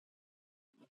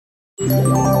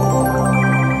Hello,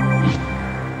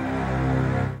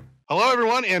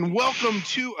 everyone, and welcome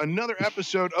to another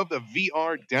episode of the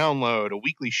VR Download, a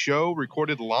weekly show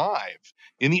recorded live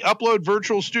in the Upload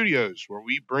Virtual Studios, where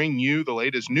we bring you the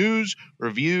latest news,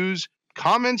 reviews,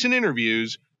 comments, and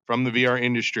interviews from the VR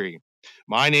industry.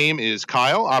 My name is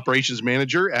Kyle, Operations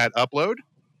Manager at Upload.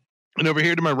 And over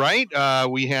here to my right,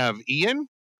 we have Ian.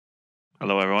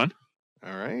 Hello, everyone.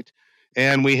 All right.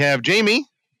 And we have Jamie.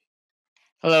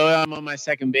 Hello, I'm on my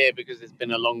second beer because it's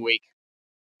been a long week.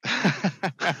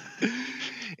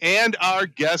 And our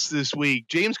guest this week.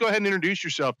 James, go ahead and introduce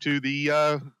yourself to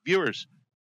the viewers.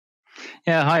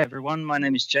 Yeah, hi everyone. My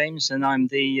name is James, and I'm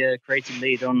the creative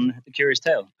lead on The Curious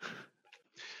Tale.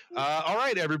 All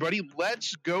right, everybody,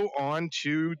 let's go on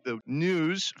to the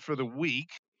news for the week.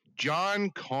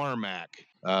 John Carmack.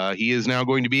 He is now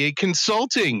going to be a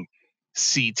consulting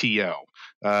CTO,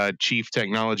 Chief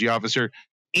Technology Officer.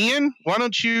 Ian, why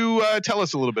don't you tell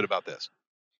us a little bit about this?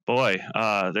 Boy,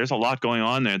 there's a lot going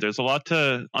on there. There's a lot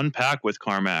to unpack with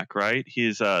Carmack, right?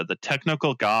 He's the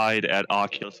technical guide at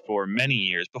Oculus for many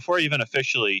years. Before he even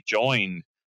officially joined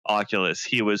Oculus,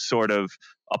 he was sort of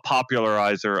a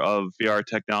popularizer of VR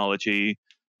technology,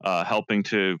 helping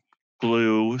to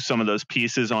glue some of those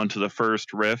pieces onto the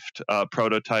first Rift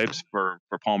prototypes for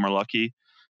Palmer Luckey,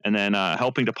 and then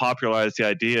helping to popularize the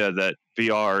idea that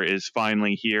VR is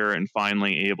finally here and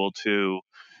finally able to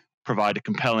provide a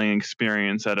compelling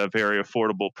experience at a very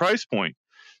affordable price point.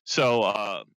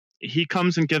 So he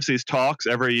comes and gives these talks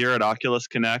every year at Oculus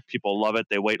Connect. People love it.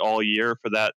 They wait all year for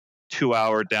that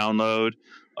 2-hour download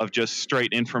of just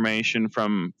straight information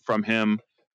from him.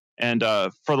 And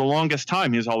for the longest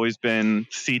time, he's always been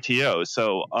CTO.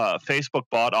 So Facebook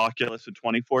bought Oculus in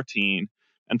 2014.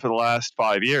 And for the last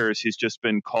 5 years, he's just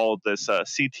been called this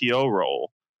CTO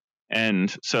role.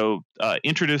 And so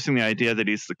introducing the idea that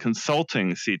he's the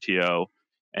consulting CTO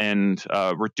and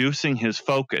reducing his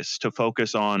focus to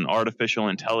focus on artificial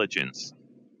intelligence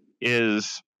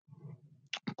is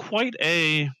quite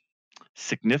a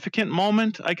significant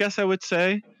moment, I guess I would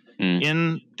say,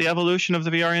 in the evolution of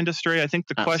the VR industry. I think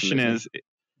the question is,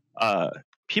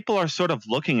 people are sort of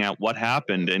looking at what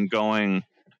happened and going,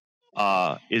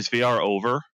 is VR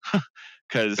over?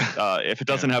 Because if it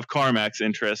doesn't have Carmack's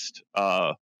interest,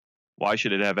 why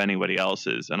should it have anybody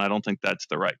else's? And I don't think that's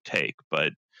the right take,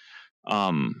 but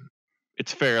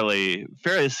it's fairly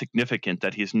significant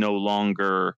that he's no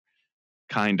longer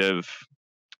kind of,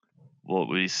 what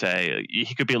would we say?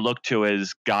 He could be looked to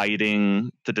as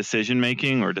guiding the decision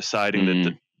making or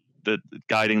deciding the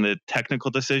guiding the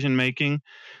technical decision making.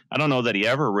 I don't know that he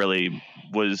ever really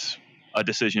was a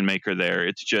decision maker there.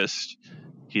 It's just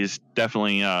he's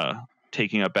definitely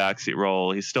taking a backseat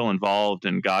role. He's still involved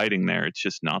in guiding there. It's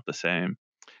just not the same.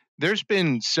 There's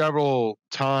been several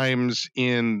times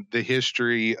in the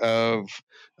history of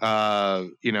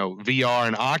VR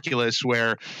and Oculus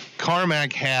where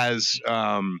Carmack has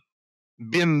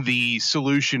been the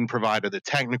solution provider, the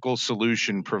technical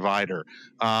solution provider.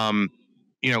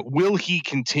 Will he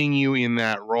continue in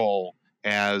that role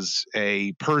as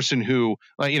a person who,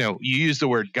 you use the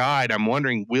word guide? I'm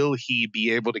wondering, will he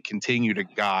be able to continue to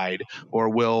guide, or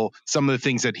will some of the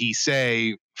things that he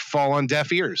say fall on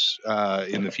deaf ears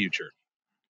in the future?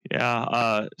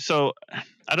 Yeah. So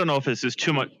I don't know if this is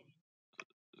too much.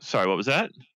 Sorry, what was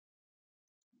that?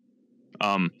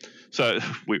 So I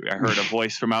heard a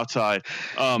voice from outside.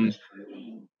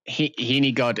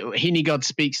 Heaney God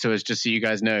speaks to us, just so you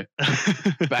guys know.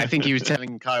 But I think he was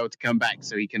telling Kyle to come back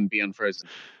so he can be unfrozen.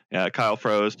 Yeah, Kyle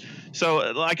froze.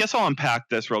 So I guess I'll unpack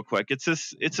this real quick. It's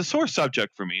a sore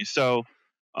subject for me. So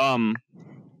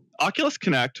Oculus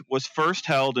Connect was first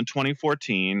held in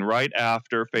 2014, right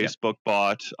after Facebook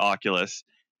bought Oculus.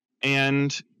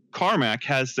 And Carmack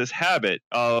has this habit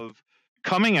of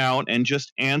coming out and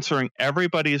just answering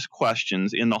everybody's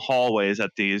questions in the hallways at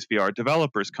these VR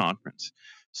developers conference.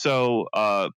 So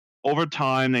over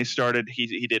time, they started,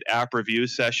 he did app review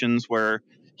sessions where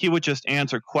he would just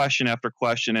answer question after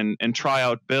question and try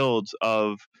out builds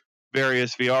of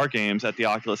various VR games at the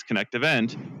Oculus Connect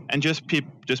event, and just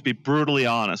be brutally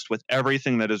honest with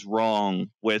everything that is wrong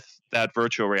with that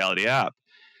virtual reality app.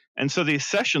 And so these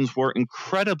sessions were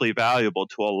incredibly valuable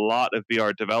to a lot of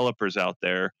VR developers out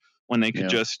there when they could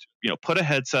just, put a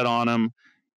headset on them,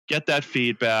 get that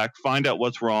feedback, find out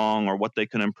what's wrong or what they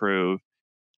can improve.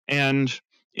 And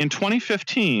in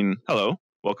 2015, hello,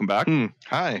 welcome back.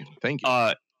 Hi, thank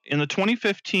you. In the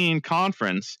 2015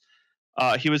 conference,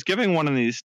 he was giving one of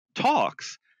these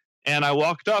talks, and I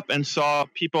walked up and saw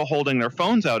people holding their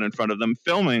phones out in front of them,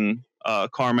 filming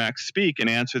Carmack speak and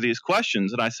answer these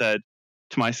questions. And I said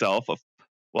to myself,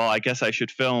 well, I guess I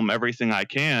should film everything I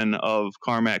can of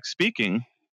Carmack speaking,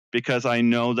 because I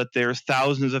know that there's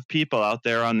thousands of people out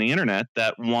there on the internet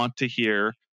that want to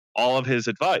hear all of his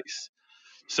advice.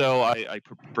 So I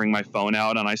bring my phone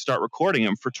out and I start recording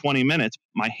him for 20 minutes.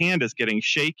 My hand is getting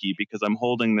shaky because I'm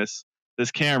holding this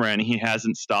camera and he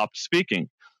hasn't stopped speaking.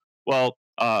 Well,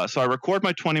 so I record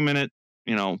my 20-minute,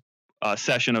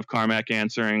 session of Carmack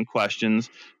answering questions.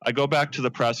 I go back to the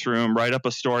press room, write up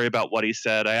a story about what he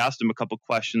said. I asked him a couple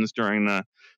questions during the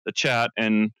chat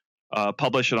and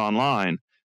publish it online.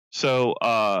 So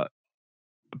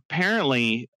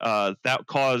apparently that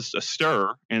caused a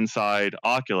stir inside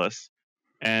Oculus,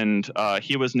 and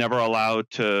he was never allowed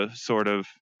to sort of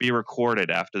be recorded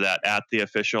after that at the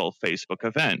official Facebook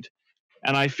event.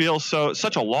 And I feel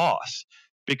such a loss,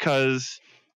 because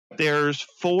there's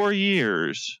 4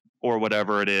 years or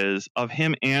whatever it is of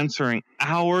him answering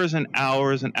hours and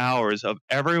hours and hours of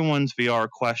everyone's VR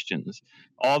questions,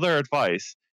 all their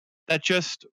advice, that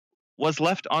just was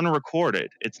left unrecorded.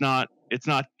 It's not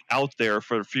out there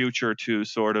for the future to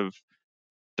sort of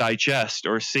digest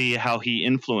or see how he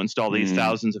influenced all these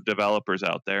thousands of developers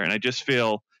out there. And I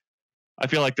feel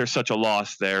like there's such a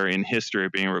loss there in history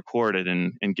being recorded,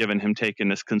 and given him taking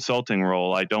this consulting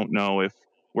role, I don't know if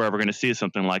we're ever going to see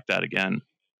something like that again.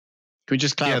 Can we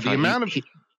just clarify? The amount of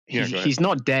he's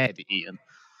not dead, Ian.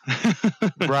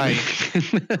 Right.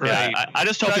 Right. Yeah, I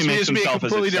just hope he makes himself a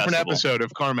completely as different accessible. episode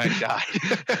of Carmack died.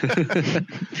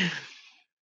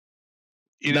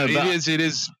 It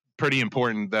is pretty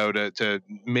important, though, to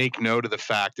make note of the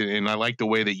fact, and I like the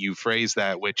way that you phrase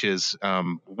that, which is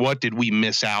what did we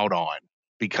miss out on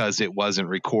because it wasn't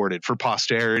recorded for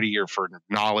posterity or for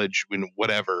knowledge,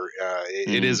 whatever.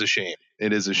 It is a shame.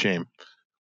 It is a shame.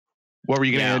 What were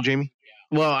you going to add, Jamie?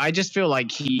 Well, I just feel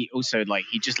like he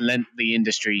just lent the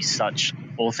industry such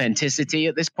authenticity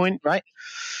at this point, right?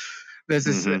 There's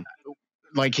this,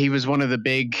 he was one of the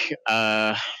big,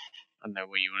 I don't know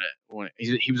what you want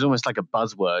to. He was almost like a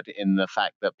buzzword in the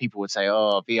fact that people would say,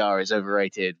 "Oh, VR is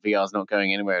overrated. VR's not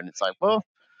going anywhere," and it's like, well,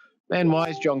 then why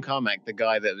is John Carmack, the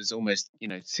guy that was almost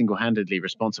single-handedly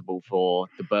responsible for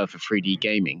the birth of 3D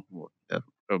gaming, or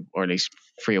at least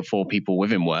 3 or 4 people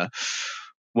with him were,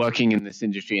 working in this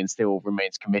industry and still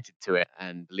remains committed to it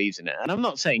and believes in it? And I'm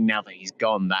not saying now that he's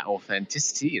gone, that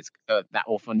authenticity is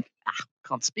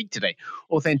can't speak today.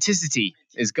 Authenticity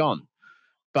is gone.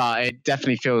 But it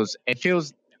definitely feels,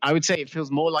 I would say it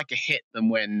feels more like a hit than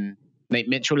when Nate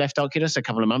Mitchell left Oculus a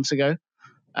couple of months ago.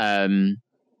 And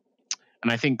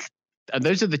I think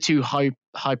those are the 2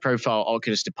 high profile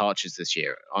Oculus departures this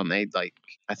year, aren't they? Like,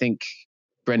 I think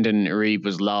Brendan Reeve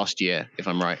was last year, if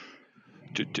I'm right.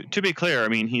 To be clear, I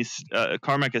mean, he's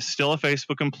Carmack is still a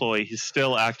Facebook employee. He's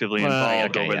still actively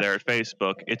involved there at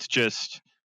Facebook. It's just,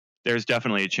 there's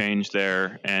definitely a change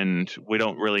there, and we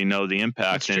don't really know the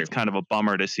impact. And it's kind of a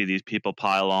bummer to see these people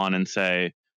pile on and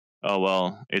say, "Oh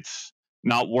well, it's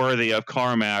not worthy of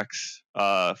Carmack's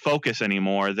focus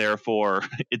anymore. Therefore,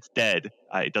 it's dead."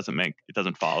 It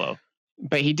doesn't follow.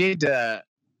 But he did.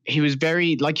 He was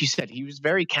very, like you said, he was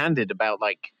very candid about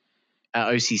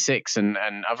OC6 and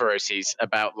other OCs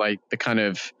about the kind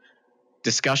of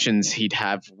discussions he'd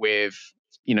have with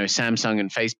Samsung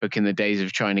and Facebook in the days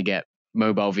of trying to get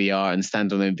mobile VR and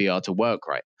standalone VR to work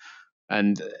right.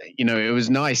 And it was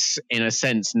nice in a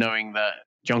sense knowing that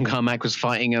John Carmack was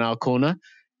fighting in our corner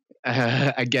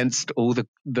against all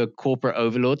the corporate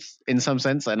overlords in some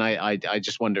sense. And I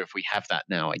just wonder if we have that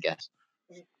now, I guess.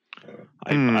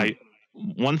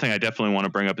 One thing I definitely want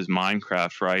to bring up is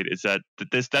Minecraft, right? Is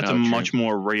that's a much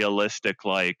more realistic,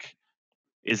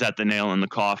 is that the nail in the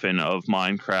coffin of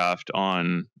Minecraft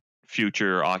on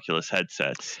future Oculus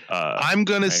headsets? I'm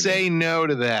going to say no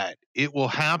to that. It will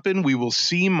happen. We will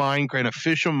see an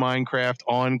official Minecraft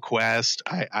on Quest.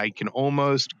 I can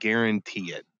almost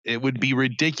guarantee it. It would be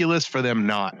ridiculous for them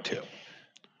not to.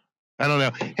 I don't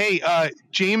know. Hey,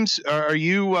 James, are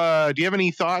you? Do you have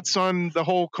any thoughts on the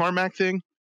whole Carmack thing?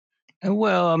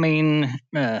 Well, I mean,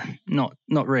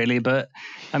 not really, but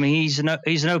I mean, he's an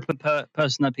open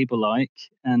person that people like,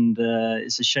 and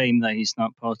it's a shame that he's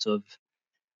not part of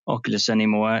Oculus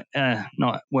anymore,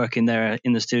 not working there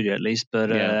in the studio at least.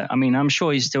 But I mean, I'm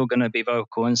sure he's still going to be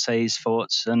vocal and say his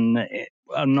thoughts, and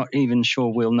I'm not even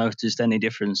sure we'll notice any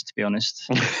difference, to be honest.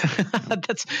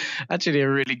 That's actually a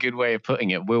really good way of putting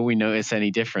it. Will we notice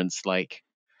any difference,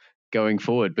 going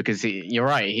forward? Because you're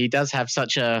right, he does have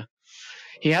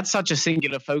he had such a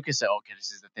singular focus at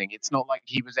Oculus is the thing. It's not like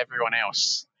he was everyone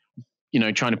else,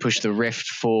 trying to push the Rift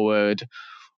forward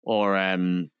or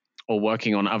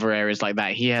working on other areas like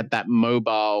that. He had that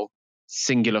mobile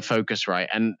singular focus, right?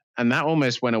 And that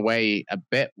almost went away a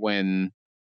bit when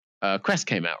Quest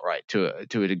came out, right? To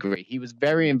a degree, he was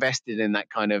very invested in that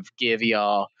kind of Gear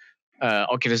VR,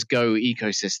 Oculus Go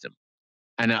ecosystem,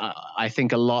 and I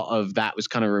think a lot of that was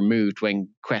kind of removed when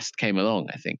Quest came along.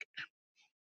 I think.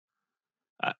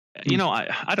 You know,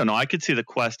 I don't know. I could see the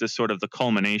Quest as sort of the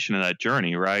culmination of that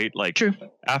journey, right? Like, True.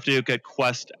 After you get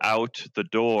Quest out the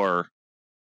door,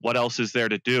 what else is there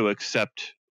to do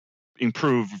except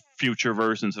improve future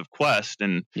versions of Quest?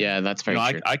 And yeah, that's very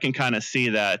true. I can kind of see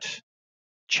that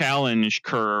challenge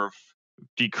curve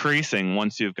decreasing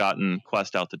once you've gotten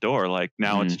Quest out the door. Like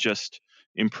now it's just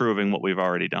improving what we've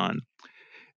already done.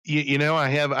 You know, I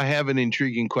have an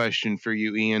intriguing question for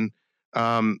you, Ian.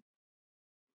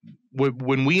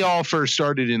 When we all first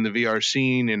started in the VR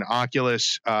scene, and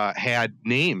Oculus had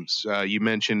names, you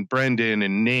mentioned Brendan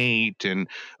and Nate, and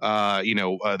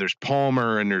there's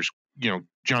Palmer, and there's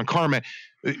John Carmack.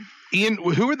 Ian,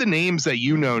 who are the names that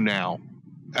you know now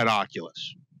at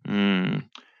Oculus?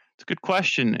 It's a good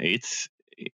question. It's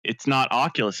not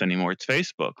Oculus anymore. It's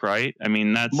Facebook, right? I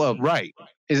mean, that's right.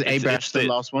 Is Abrash the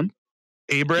last one?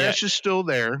 Abrash is still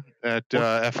there at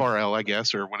FRL, I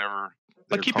guess, or whatever.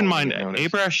 But keep in mind,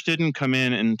 Abrash didn't come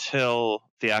in until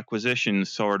the acquisition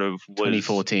sort of was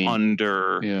 2014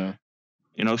 under,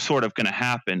 sort of going to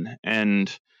happen. And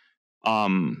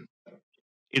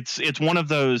it's one of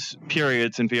those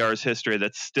periods in VR's history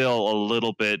that's still a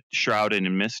little bit shrouded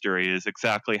in mystery, is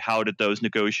exactly how did those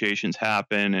negotiations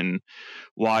happen and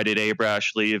why did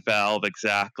Abrash leave Valve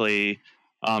exactly?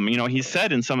 He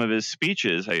said in some of his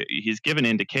speeches, he's given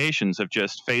indications of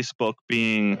just Facebook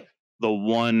being the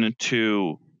one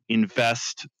to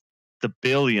invest the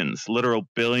literal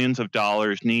billions of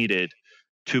dollars needed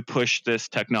to push this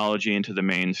technology into the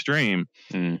mainstream.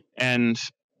 And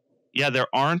yeah, there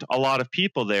aren't a lot of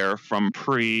people there from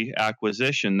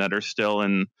pre-acquisition that are still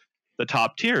in the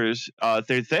top tiers.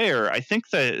 They're there. I think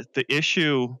the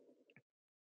issue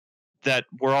that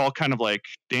we're all kind of like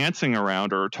dancing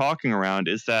around or talking around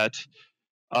is that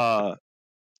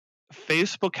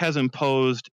Facebook has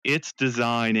imposed its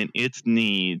design and its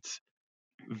needs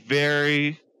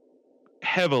very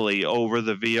heavily over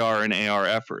the VR and AR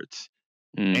efforts.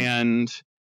 And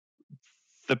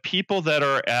the people that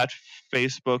are at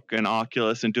Facebook and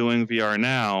Oculus and doing VR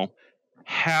now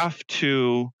have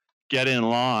to get in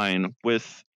line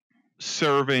with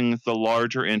serving the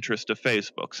larger interest of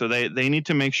Facebook. So they need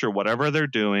to make sure whatever they're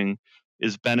doing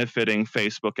is benefiting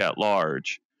Facebook at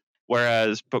large.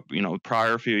 Whereas,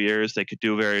 prior few years, they could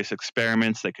do various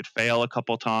experiments. They could fail a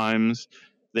couple times.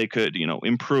 They could,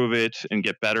 improve it and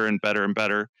get better and better and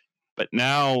better. But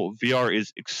now VR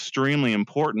is extremely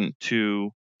important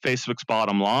to Facebook's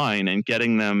bottom line and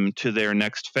getting them to their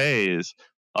next phase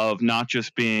of not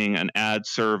just being an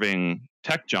ad-serving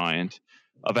tech giant,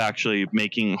 of actually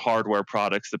making hardware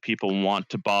products that people want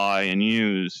to buy and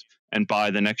use and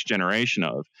buy the next generation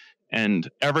of. And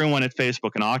everyone at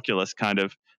Facebook and Oculus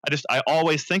I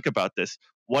always think about this.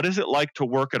 What is it like to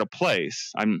work at a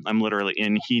place? I'm literally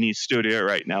in Heaney's studio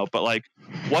right now, but like,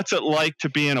 what's it like to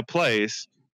be in a place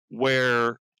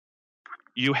where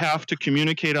you have to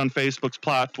communicate on Facebook's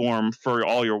platform for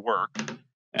all your work,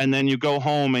 and then you go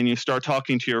home and you start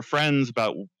talking to your friends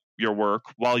about your work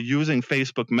while using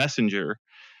Facebook Messenger,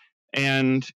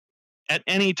 and at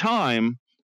any time,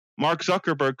 Mark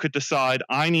Zuckerberg could decide,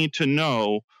 I need to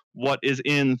know what is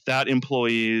in that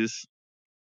employee's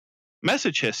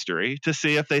message history to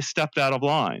see if they stepped out of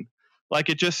line. Like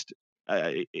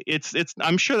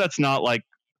I'm sure that's not like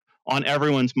on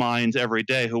everyone's minds every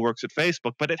day who works at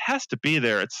Facebook, but it has to be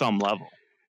there at some level.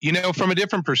 From a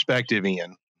different perspective,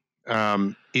 Ian,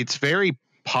 it's very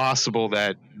possible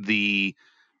that the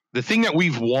thing that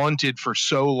we've wanted for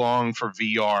so long for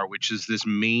VR, which is this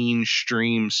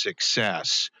mainstream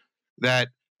success, that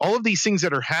all of these things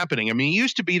that are happening, I mean, it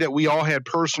used to be that we all had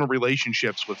personal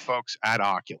relationships with folks at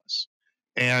Oculus.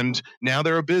 And now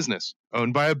they're a business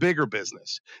owned by a bigger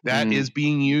business that is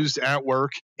being used at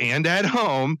work and at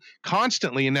home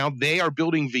constantly. And now they are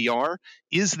building VR.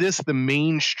 Is this the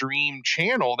mainstream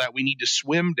channel that we need to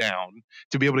swim down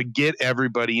to be able to get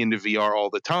everybody into VR all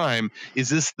the time? Is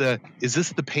this the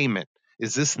payment?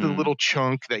 Is this the little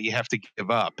chunk that you have to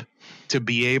give up to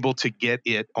be able to get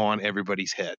it on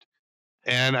everybody's head?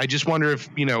 And I just wonder if,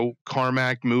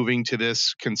 Carmack moving to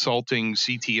this consulting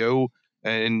CTO,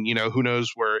 and who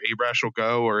knows where Abrash will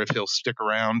go or if he'll stick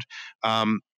around.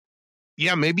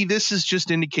 Maybe this is just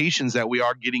indications that we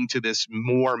are getting to this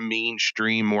more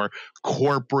mainstream, more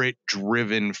corporate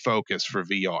driven focus for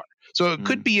VR. So it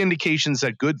could be indications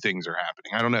that good things are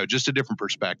happening. I don't know, just a different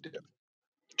perspective.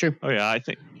 True. Oh yeah, I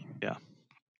think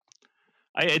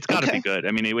it's got to be good.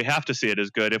 I mean, we have to see it as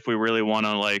good if we really want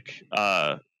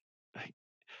to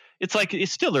it's like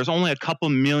there's only a couple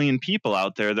million people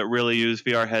out there that really use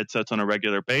VR headsets on a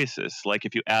regular basis. Like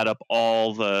if you add up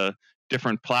all the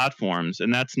different platforms,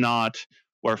 and that's not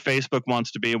where Facebook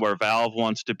wants to be, where Valve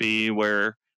wants to be,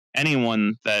 where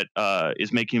anyone that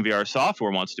is making VR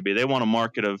software wants to be. They want a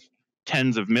market of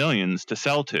tens of millions to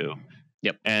sell to.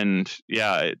 Yep. And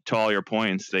yeah, to all your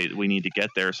points, we need to get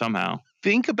there somehow.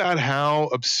 Think about how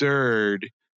absurd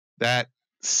that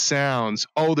sounds.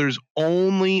 Oh, there's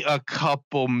only a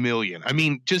couple million. I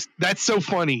mean, just that's so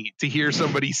funny to hear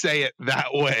somebody say it that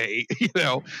way,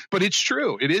 but it's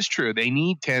true. It is true. They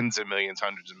need tens of millions,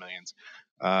 hundreds of millions.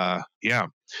 Yeah.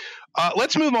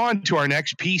 Let's move on to our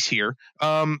next piece here.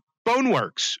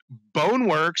 Boneworks.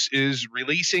 Boneworks is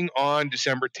releasing on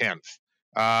December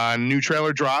 10th. New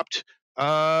trailer dropped.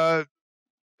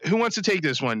 Who wants to take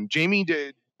this one? Jamie,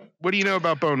 what do you know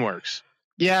about Boneworks?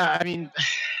 Yeah, I mean,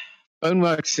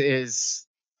 Boneworks is...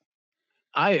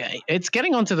 it's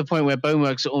getting on to the point where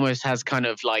Boneworks almost has kind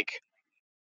of like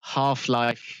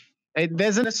Half-Life.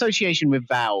 There's an association with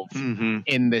Valve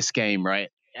in this game, right?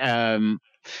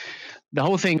 The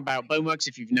whole thing about Boneworks,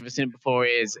 if you've never seen it before,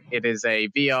 is it is a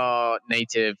VR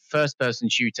native first-person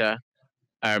shooter.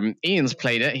 Ian's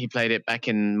played it. He played it back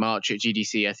in March at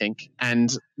GDC, I think.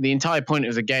 And the entire point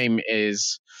of the game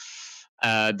is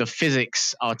the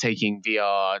physics are taking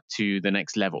VR to the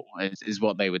next level, is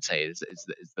what they would say, is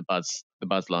the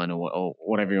buzz line or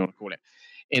whatever you want to call it.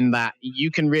 In that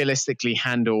you can realistically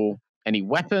handle any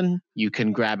weapon, you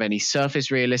can grab any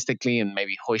surface realistically and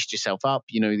maybe hoist yourself up.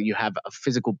 You have a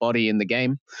physical body in the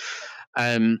game.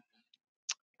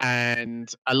 And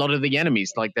a lot of the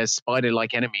enemies, like there's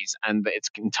spider-like enemies, and it's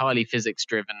entirely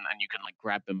physics-driven, and you can like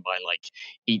grab them by like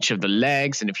each of the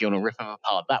legs, and if you want to rip them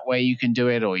apart that way, you can do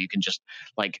it, or you can just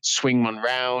like swing one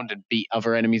round and beat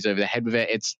other enemies over the head with it.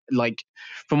 It's like,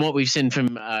 from what we've seen from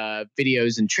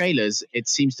videos and trailers, it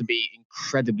seems to be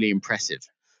incredibly impressive.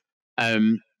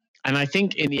 And I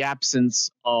think in the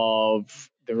absence of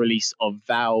the release of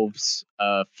Valve's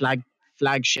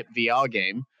flagship VR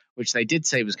game, which they did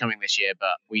say was coming this year,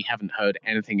 but we haven't heard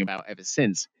anything about ever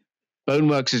since,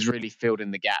 Boneworks has really filled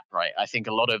in the gap, right? I think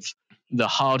a lot of the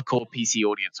hardcore PC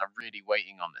audience are really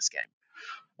waiting on this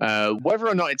game. Whether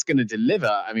or not it's going to deliver,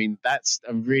 I mean, that's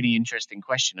a really interesting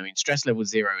question. I mean, Stress Level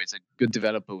Zero is a good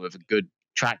developer with a good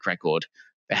track record.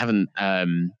 They haven't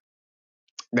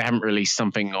released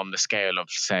something on the scale of,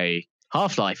 say,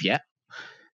 Half-Life yet,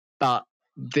 but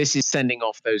this is sending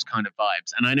off those kind of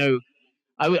vibes. And I know,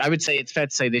 I would say it's fair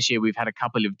to say this year we've had a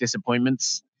couple of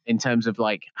disappointments in terms of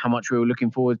like how much we were looking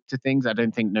forward to things. I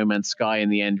don't think No Man's Sky in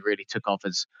the end really took off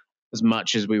as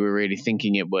much as we were really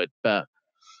thinking it would. But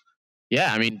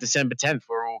yeah, I mean, December 10th,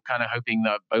 we're all kind of hoping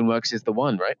that Boneworks is the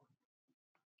one, right?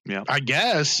 Yeah, I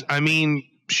guess. I mean,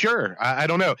 sure. I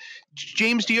don't know.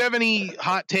 James, do you have any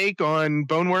hot take on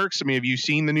Boneworks? I mean, have you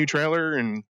seen the new trailer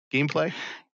and gameplay?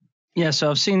 Yeah, so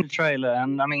I've seen the trailer,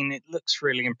 and I mean, it looks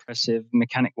really impressive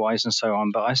mechanic-wise and so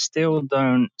on, but I still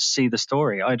don't see the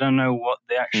story. I don't know what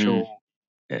the actual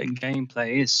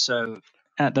gameplay is. So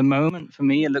at the moment, for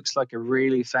me, it looks like a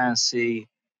really fancy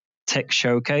tech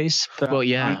showcase. But well,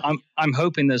 yeah, I'm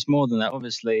hoping there's more than that,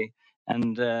 obviously.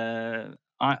 And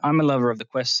I'm a lover of the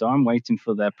Quest, so I'm waiting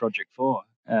for their Project 4.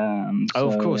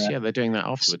 Of course, yeah, they're doing that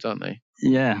afterwards, aren't they?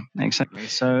 Yeah, exactly.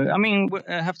 So, I mean,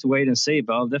 I have to wait and see,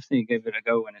 but I'll definitely give it a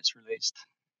go when it's released.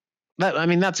 I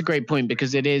mean, that's a great point,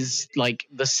 because it is like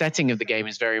the setting of the game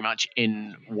is very much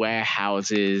in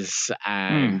warehouses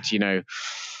and,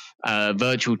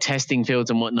 virtual testing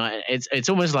fields and whatnot. It's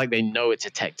almost like they know it's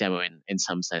a tech demo in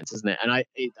some sense, isn't it? And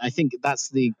I think that's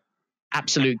the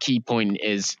absolute key point,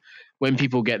 is when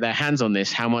people get their hands on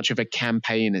this, how much of a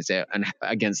campaign is it, and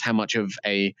against how much of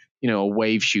a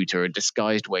wave shooter, a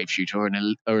disguised wave shooter,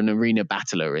 or an arena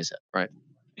battler is it, right?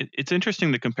 It's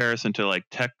interesting, the comparison to like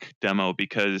tech demo,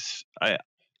 because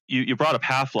you brought up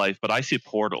Half-Life, but I see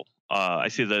Portal. I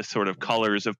see the sort of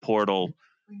colors of Portal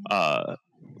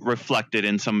reflected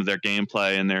in some of their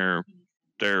gameplay and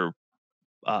their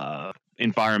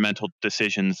environmental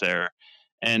decisions there.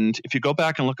 And if you go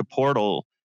back and look at Portal,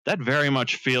 that very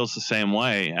much feels the same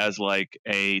way as like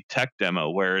a tech demo,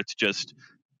 where it's just,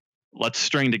 let's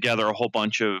string together a whole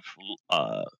bunch of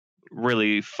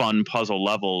really fun puzzle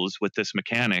levels with this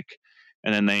mechanic,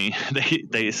 and then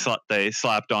they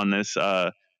slapped on this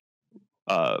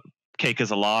cake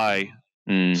is a lie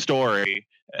story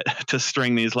to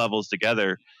string these levels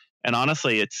together. And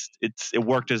honestly, it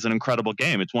worked as an incredible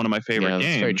game. It's one of my favorite games.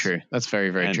 That's very true. That's very,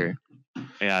 very true.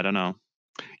 Yeah, I don't know.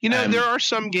 There are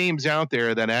some games out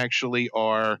there that actually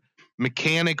are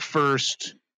mechanic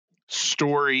first,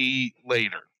 story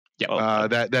later. Yeah.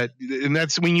 And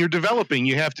that's when you're developing,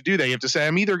 you have to do that. You have to say,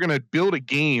 I'm either going to build a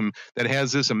game that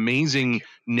has this amazing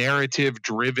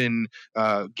narrative-driven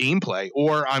gameplay,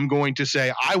 or I'm going to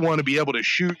say I want to be able to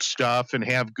shoot stuff and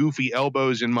have goofy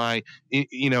elbows in my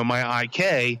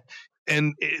IK.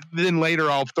 And then later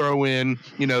I'll throw in,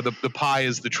 the pie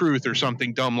is the truth or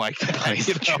something dumb like that.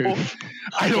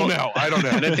 I don't know. I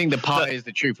don't think the pie is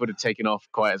the truth would have taken off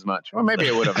quite as much. Or maybe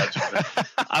it would have actually.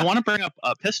 I want to bring up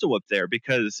Pistol Whip there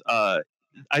because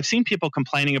I've seen people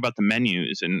complaining about the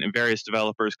menus and various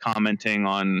developers commenting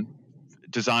on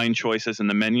design choices in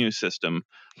the menu system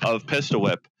of Pistol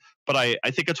Whip. But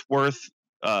I think it's worth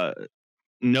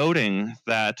noting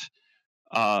that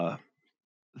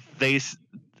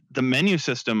the menu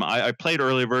system, I played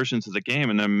early versions of the game,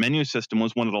 and the menu system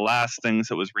was one of the last things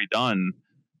that was redone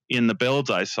in the builds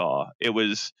I saw.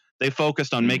 They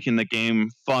focused on making the game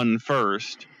fun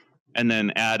first and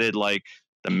then added like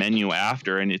the menu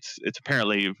after. And it's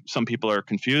apparently some people are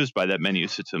confused by that menu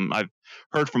system. I've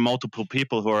heard from multiple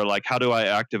people who are like, how do I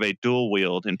activate dual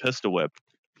wield in Pistol Whip?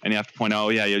 And you have to point out,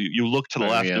 you look to the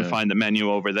left and find the menu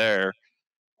over there.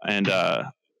 And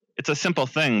it's a simple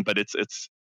thing, but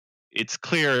it's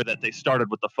clear that they started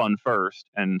with the fun first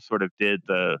and sort of did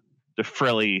the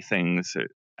frilly things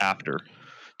after.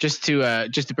 Just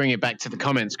to bring it back to the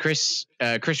comments, Chris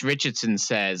Richardson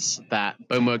says that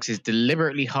Boneworks is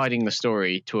deliberately hiding the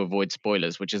story to avoid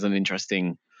spoilers, which is an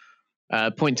interesting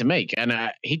point to make.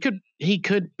 And he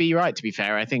could be right. To be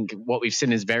fair, I think what we've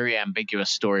seen is very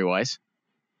ambiguous story-wise.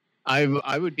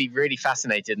 I would be really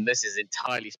fascinated, and this is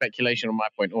entirely speculation on my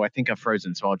point. I think I've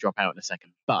frozen, so I'll drop out in a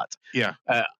second. But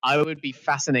I would be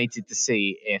fascinated to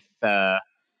see if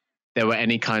there were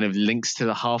any kind of links to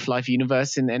the Half-Life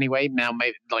universe in any way. Now,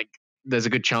 maybe, there's a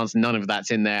good chance none of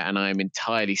that's in there, and I'm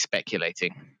entirely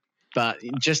speculating. But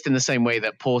just in the same way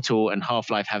that Portal and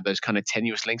Half-Life have those kind of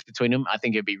tenuous links between them, I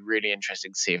think it'd be really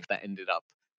interesting to see if that ended up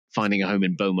finding a home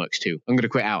in Boneworks too. I'm going to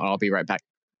quit out, and I'll be right back.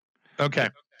 Okay.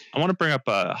 I want to bring up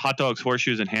hot dogs,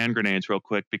 horseshoes, and hand grenades real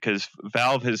quick because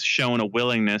Valve has shown a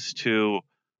willingness to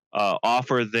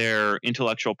offer their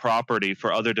intellectual property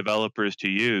for other developers to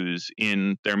use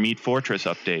in their Meat Fortress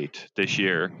update this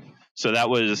year. So that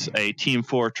was a Team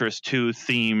Fortress 2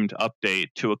 themed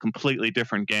update to a completely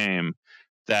different game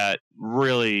that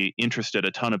really interested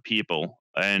a ton of people.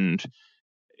 And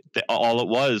all it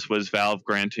was Valve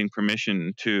granting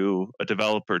permission to a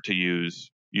developer to use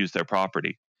their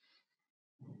property.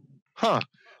 Huh.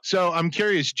 So I'm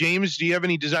curious, James, do you have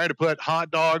any desire to put hot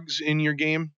dogs in your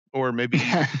game, or maybe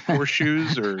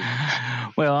horseshoes? Or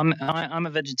well, I'm a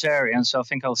vegetarian, so I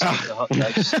think I'll stick to the hot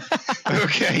dogs.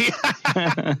 Okay.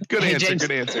 Good answer. James,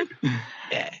 good answer.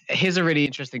 Here's a really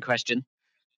interesting question.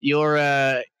 Your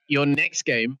next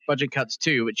game, Budget Cuts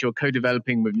 2, which you're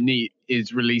co-developing with Neat,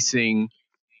 is releasing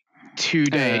 2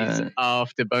 days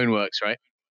after Boneworks, right?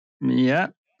 Yeah,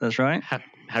 that's right.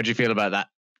 How do you feel about that?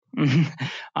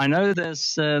 I know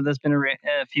there's been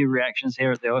a few reactions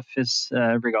here at the office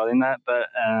regarding that, but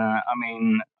I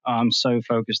mean, I'm so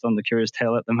focused on the Curious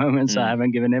Tale at the moment, so I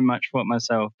haven't given it much thought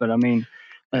myself. But I mean,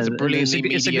 it's a brilliantly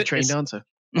media-trained answer.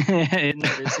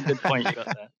 It's a good point you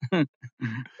got there.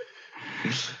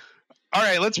 All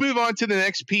right, let's move on to the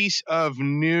next piece of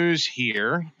news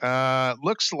here.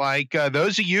 Looks like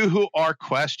those of you who are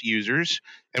Quest users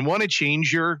and want to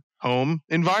change your home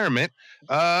environment,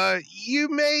 you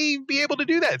may be able to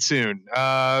do that soon.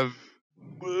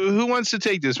 Who wants to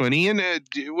take this one? Ian,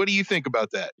 what do you think about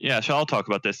that? Yeah, so I'll talk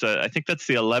about this. I think that's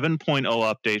the 11.0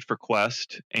 update for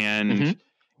Quest. And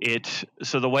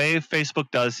so the way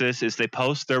Facebook does this is they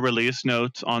post their release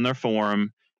notes on their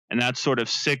forum, and that sort of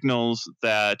signals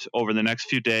that over the next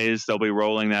few days, they'll be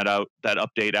rolling that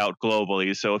update out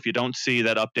globally. So if you don't see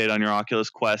that update on your Oculus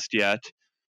Quest yet,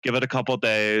 give it a couple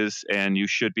days, and you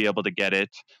should be able to get it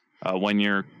when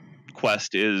your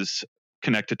Quest is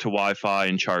connected to Wi-Fi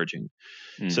and charging.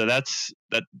 So that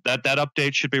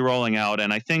update should be rolling out.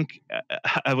 And I think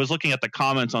I was looking at the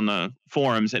comments on the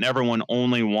forums, and everyone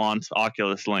only wants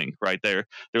Oculus Link, right? They're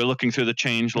looking through the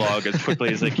change log as quickly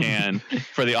as they can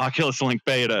for the Oculus Link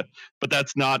beta, but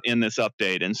that's not in this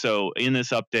update. And so in this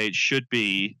update should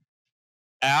be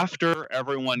after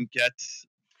everyone gets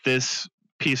this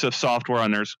piece of software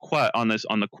on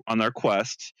their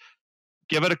quests,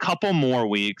 give it a couple more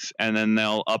weeks, and then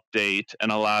they'll update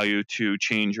and allow you to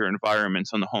change your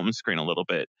environments on the home screen a little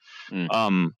bit.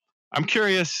 I'm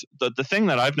curious, the thing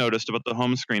that I've noticed about the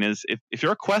home screen is if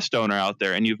you're a Quest owner out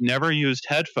there and you've never used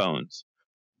headphones,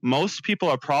 most people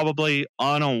are probably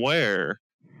unaware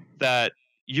that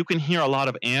you can hear a lot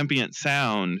of ambient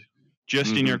sound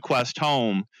just in your Quest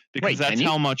home, because that's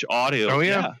how much audio. Oh,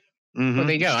 yeah. Well,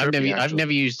 there you go. I've Trippy,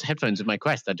 never used headphones with my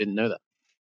Quest. I didn't know that.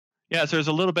 Yeah, so there's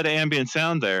a little bit of ambient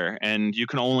sound there, and you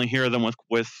can only hear them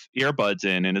with earbuds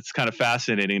in, and it's kind of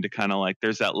fascinating to kind of like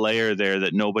there's that layer there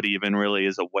that nobody even really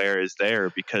is aware is there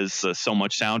because so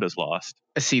much sound is lost.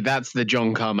 See, that's the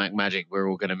John Carmack magic we're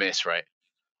all going to miss, right?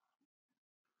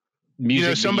 Music, you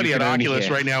know, somebody at Oculus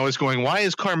right now is going, "Why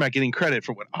is Carmack getting credit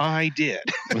for what I did?"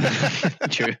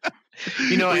 True.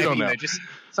 You know, I mean, just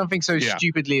something so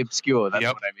stupidly obscure. That's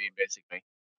what I mean, basically.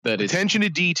 That attention to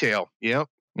detail. Yep.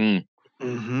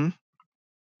 Mm-hmm.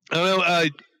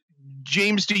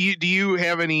 James, do you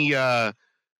have any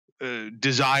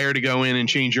desire to go in and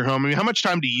change your home? I mean, how much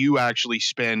time do you actually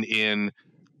spend in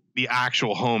the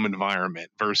actual home environment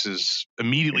versus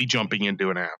immediately jumping into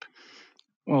an app?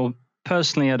 Well,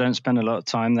 personally, I don't spend a lot of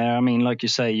time there. I mean, like you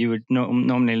say, you would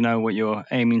normally know what you're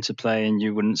aiming to play and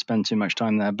you wouldn't spend too much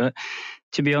time there. But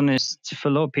to be honest, for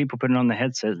a lot of people putting on the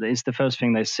headset, it's the first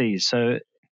thing they see. So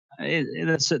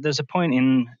there's a point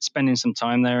in spending some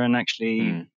time there and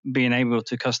actually being able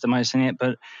to customizing it.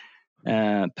 But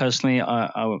personally,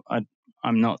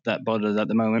 I'm not that bothered at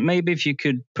the moment. Maybe if you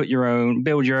could build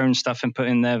your own stuff and put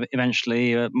in there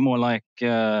eventually, more like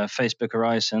Facebook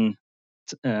Horizon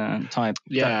type.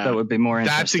 That would be more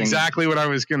interesting. That's exactly what I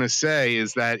was going to say,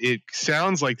 is that it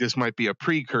sounds like this might be a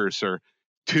precursor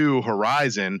to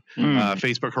Horizon,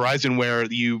 Facebook Horizon, where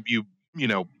you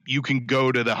can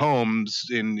go to the homes,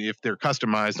 and if they're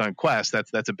customized on Quest,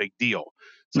 that's a big deal.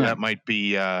 So that might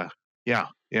be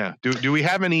Do we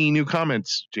have any new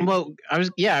comments, James? Well, I was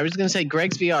going to say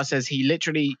Greg's VR says he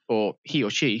literally, or he or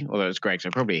she, although it's Greg,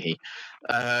 so probably he,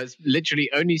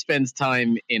 literally only spends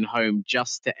time in home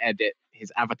just to edit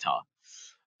his avatar.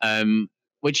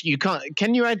 Which you can't.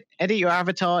 Can you edit your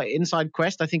avatar inside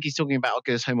Quest? I think he's talking about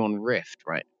Oculus Home on Rift,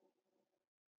 right?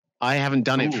 I haven't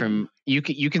done it from. You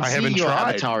can see your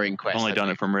avatar in Quest. I've only done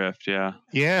it from Rift. Yeah.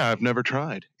 Yeah, I've never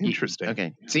tried. Interesting.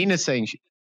 Okay. Zena's saying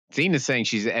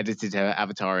she's edited her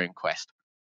avatar in Quest.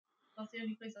 That's the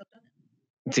only place I've done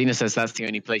it. Zena says that's the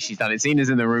only place she's done it. Zena's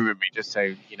in the room with me, just so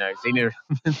you know. Zena.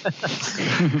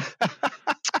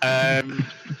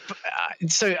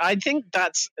 So I think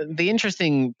that's the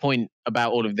interesting point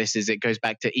about all of this is it goes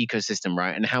back to ecosystem,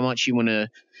 right? And how much you want to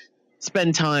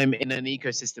spend time in an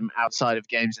ecosystem outside of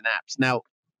games and apps. Now,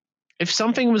 if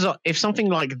something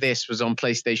like this was on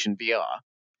PlayStation VR,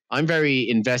 I'm very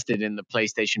invested in the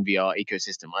PlayStation VR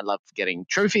ecosystem. I love getting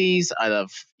trophies. I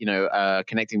love,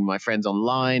 connecting with my friends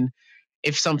online.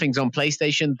 If something's on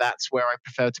PlayStation, that's where I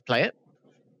prefer to play it.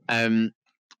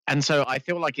 And so I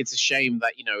feel like it's a shame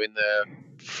that, in the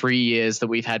 3 years that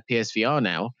we've had PSVR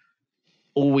now,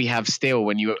 all we have still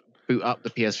when you boot up the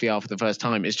PSVR for the first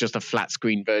time is just a flat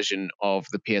screen version of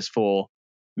the PS4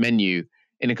 menu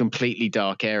in a completely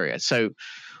dark area. So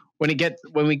when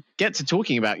we get to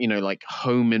talking about, like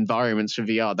home environments for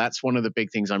VR, that's one of the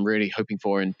big things I'm really hoping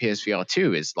for in PSVR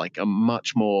 2 is like a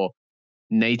much more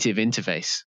native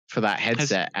interface for that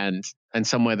headset and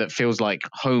somewhere that feels like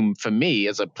home for me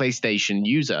as a PlayStation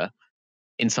user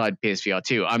inside PSVR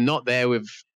 2. I'm not there with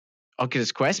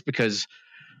Oculus Quest because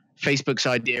Facebook's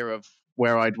idea of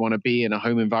where I'd want to be in a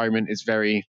home environment is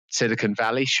very Silicon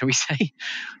Valley, shall we say?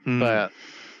 But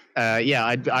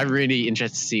I'm really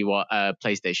interested to see what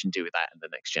PlayStation do with that in the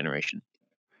next generation.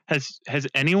 Has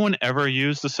anyone ever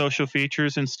used the social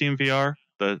features in Steam VR,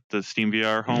 the Steam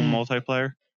VR home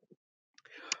multiplayer?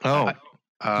 No.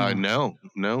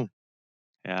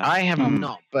 Yeah, I have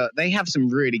not, but they have some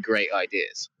really great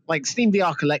ideas. Like Steam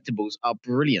VR collectibles are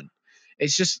brilliant.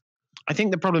 It's just, I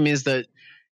think the problem is that,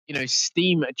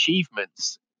 Steam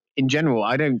achievements in general,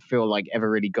 I don't feel like ever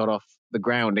really got off the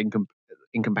ground in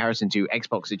comparison to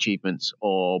Xbox achievements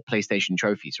or PlayStation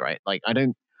trophies, right? Like I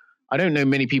don't know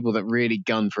many people that really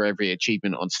gun for every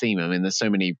achievement on Steam. I mean, there's so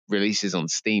many releases on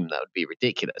Steam that would be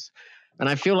ridiculous. And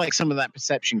I feel like some of that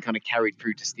perception kind of carried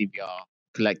through to Steam VR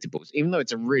collectibles, even though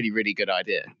it's a really, really good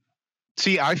idea.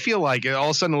 See, I feel like all of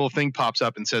a sudden a little thing pops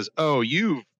up and says, "Oh,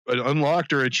 you've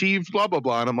unlocked or achieved blah, blah,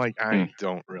 blah." And I'm like, I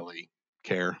don't really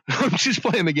care. I'm just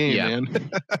playing the game,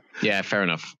 man. Yeah, fair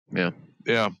enough. Yeah.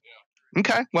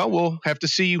 Okay. Well, we'll have to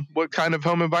see what kind of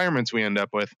home environments we end up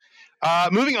with.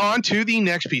 Moving on to the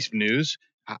next piece of news.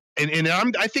 And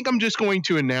I think I'm just going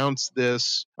to announce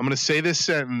this. I'm going to say this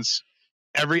sentence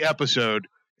every episode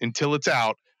until it's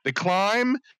out. The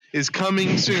Climb is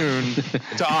coming soon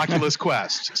to Oculus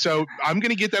Quest. So I'm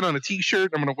going to get that on a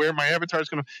t-shirt. I'm going to wear my avatar.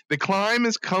 The Climb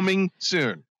is coming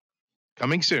soon.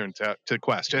 Coming soon to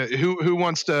Quest. Who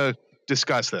wants to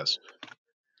discuss this?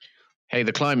 Hey,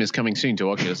 The Climb is coming soon to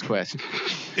Oculus Quest.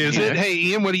 Is it? Hey,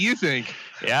 Ian, what do you think?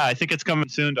 Yeah, I think it's coming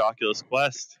soon to Oculus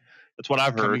Quest. That's what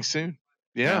I've heard. Coming soon.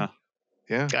 Yeah.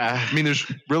 Yeah. I mean,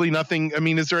 there's really nothing. I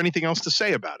mean, is there anything else to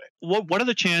say about it? What are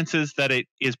the chances that it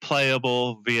is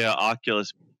playable via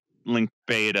Oculus Link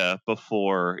Beta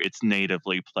before it's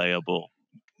natively playable?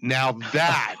 Now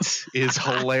that is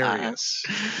hilarious.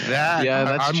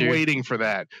 That's I'm true. waiting for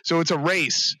that. So it's a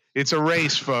race. It's a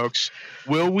race, folks.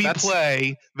 Will we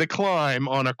play The Climb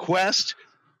on a Quest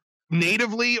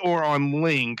natively or on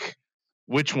Link?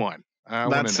 Which one?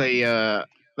 That's a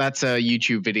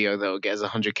YouTube video that'll get us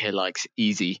 100K likes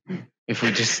easy. If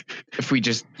we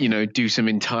just do some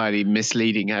entirely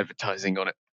misleading advertising on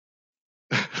it.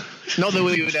 Not that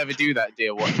we would ever do that,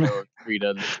 dear watcher or reader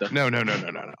and stuff. No.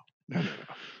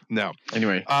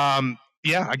 Anyway.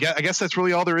 Yeah, I guess that's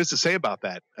really all there is to say about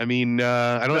that. I mean,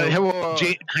 I don't know.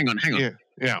 Hang on.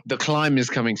 Yeah. The Climb is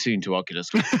coming soon to Oculus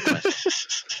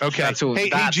Quest. Okay. That's all. Hey,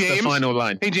 that's James, the final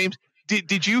line. Hey, James,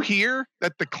 did you hear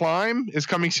that The Climb is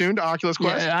coming soon to Oculus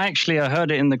Quest? Yeah, actually, I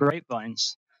heard it in the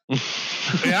grapevines.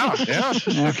 Yeah.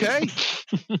 Okay.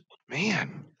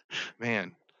 Man.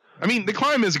 I mean, The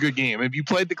Climb is a good game. Have you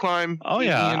played The Climb? Oh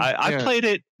yeah, Ian? I played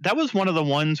it. That was one of the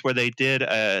ones where they did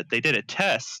a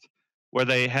test where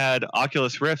they had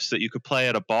Oculus Rifts that you could play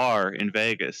at a bar in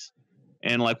Vegas,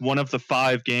 and like one of the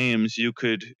 5 games you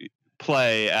could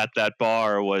play at that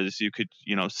bar was you could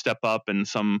step up and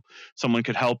someone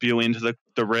could help you into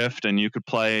the Rift and you could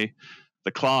play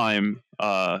The Climb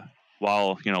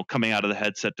while coming out of the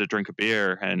headset to drink a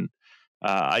beer, and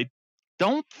I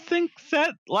don't think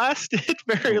that lasted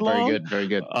very long. Very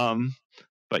good.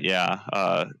 But yeah,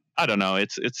 I don't know.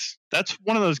 That's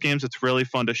one of those games that's really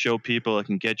fun to show people. It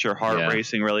can get your heart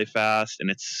racing really fast,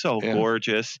 and it's so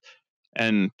gorgeous.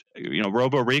 And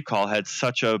Robo Recall had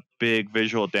such a big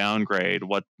visual downgrade.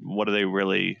 What are they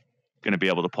really going to be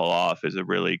able to pull off? Is a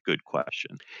really good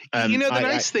question. The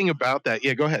nice thing about that.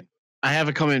 Yeah, go ahead. I have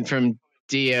a comment from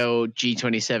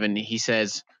DLG27. He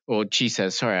says, or she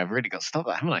says, sorry, I've really got to stop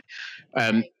that, haven't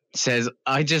I? Says,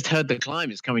 I just heard The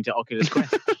Climb is coming to Oculus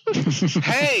Quest.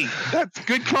 Hey, that's a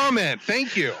good comment.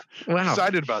 Thank you. Wow. I'm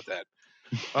excited about that.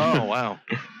 Oh, wow.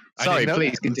 Sorry,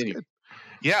 please continue.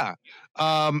 Yeah.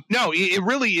 No, it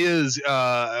really is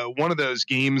one of those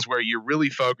games where you're really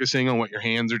focusing on what your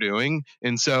hands are doing.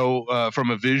 And so from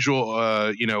a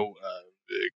visual,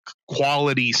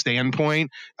 quality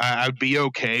standpoint, I'd be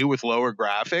okay with lower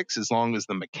graphics as long as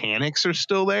the mechanics are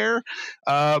still there.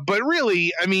 But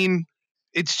really, I mean,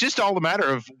 it's just all a matter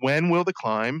of when will The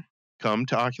Climb come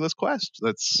to Oculus Quest.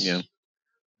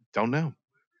 Don't know.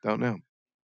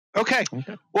 Okay.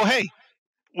 Well, hey,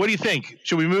 what do you think?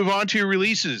 Should we move on to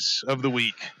releases of the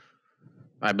week?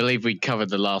 I believe we covered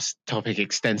the last topic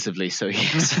extensively, so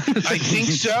yes. I think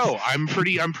so. I'm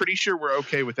pretty sure we're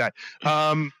okay with that.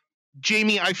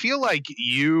 Jamie, I feel like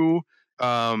you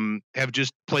have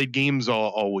just played games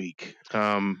all week.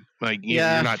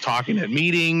 You're not talking at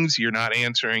meetings, you're not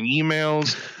answering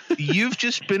emails. You've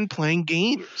just been playing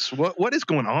games. What is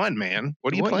going on, man?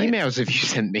 What playing? Emails have you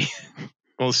sent me?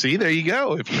 Well, see, there you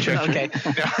go. If you check. Okay,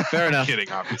 fair enough. I'm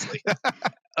kidding, obviously.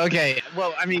 Okay,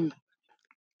 well, I mean,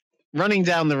 running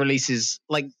down the releases,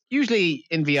 like usually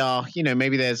in VR,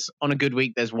 maybe on a good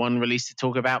week, there's one release to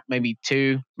talk about, maybe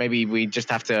 2. Maybe we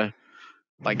just have to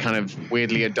kind of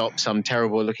weirdly adopt some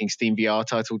terrible looking Steam VR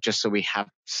title just so we have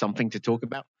something to talk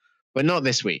about. But not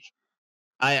this week.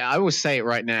 I will say it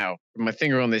right now, with my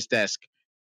finger on this desk.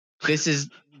 This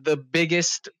is the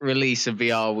biggest release of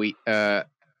VR week.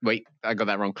 Wait, I got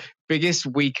that wrong. Biggest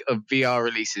week of VR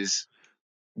releases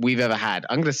we've ever had.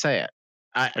 I'm going to say it.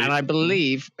 And I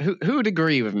believe, who would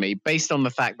agree with me, based on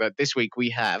the fact that this week we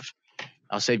have,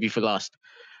 I'll save you for last.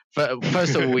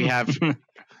 First of all, we have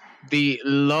the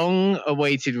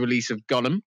long-awaited release of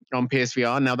Gollum on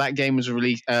PSVR. Now, that game was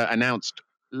announced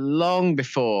long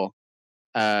before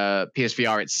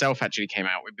PSVR itself actually came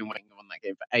out. We've been waiting on that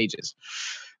game for ages.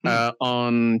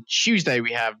 On Tuesday,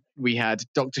 we had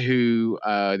Doctor Who: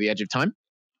 The Edge of Time,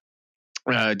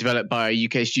 developed by a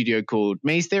UK studio called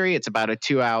Maze Theory. It's about a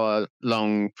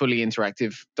 2-hour-long, fully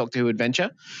interactive Doctor Who adventure.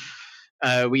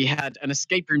 We had an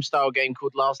escape room-style game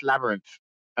called Last Labyrinth,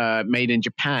 made in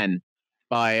Japan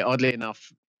by, oddly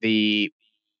enough, the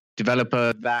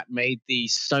developer that made the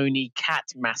Sony cat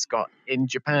mascot in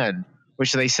Japan,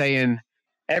 which they say in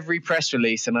every press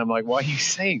release. And I'm like, why are you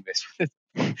saying this?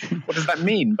 What does that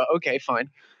mean? But okay, fine.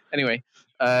 Anyway,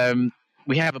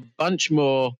 we have a bunch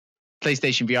more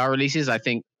PlayStation VR releases. I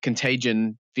think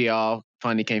Contagion VR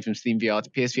finally came from Steam VR to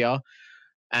PSVR.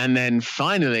 And then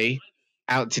finally,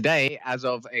 out today, as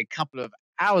of a couple of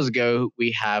hours ago,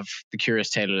 we have The Curious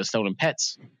Tale of the Stolen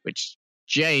Pets, which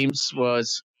James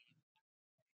was,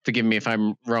 forgive me if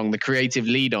I'm wrong, the creative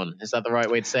lead on. Is that the right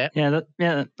way to say it?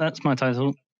 Yeah, that's my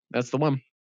title. That's the one.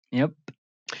 Yep.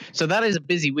 So that is a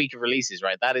busy week of releases,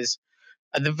 right? That is,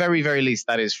 at the very, very least,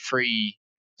 that is 3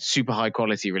 super high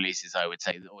quality releases, I would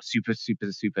say, or super,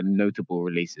 super, super notable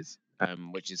releases,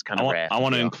 which is kind of rare. I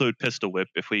want to include Pistol Whip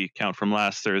if we count from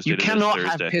last Thursday. You cannot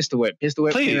have Pistol Whip. Pistol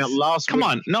Whip came out last week. Come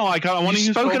on. No, I want to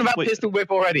use spoken about Pistol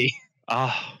Whip already.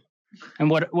 And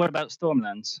what about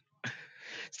Stormlands?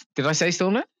 Did I say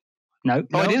Stormland? No.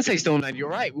 I didn't say Stormland. You're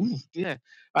right. Ooh, yeah.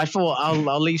 I thought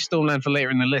I'll leave Stormland for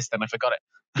later in the list, and I forgot it.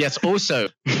 Yes, also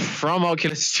from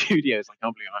Oculus Studios. I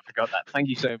can't believe I forgot that. Thank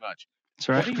you so much. That's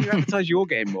right. Why don't you advertise your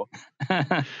game more?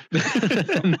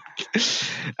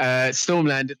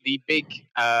 Stormland, the big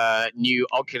new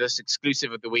Oculus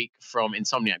exclusive of the week from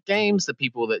Insomniac Games, the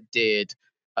people that did,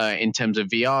 in terms of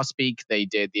VR speak, they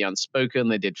did The Unspoken,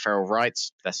 they did Feral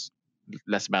Rights. That's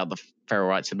less about the Feral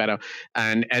Rights, the better,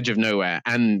 and Edge of Nowhere.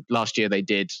 And last year they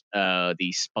did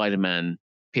the Spider-Man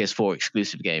PS4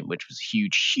 exclusive game, which was a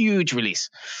huge, huge release.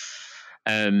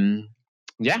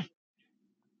 Yeah,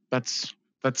 that's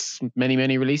many,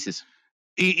 many releases.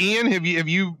 Ian, have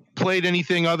you played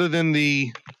anything other than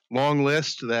the long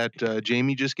list that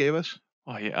Jamie just gave us?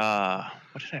 Oh yeah.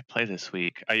 What did I play this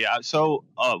week? So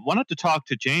wanted to talk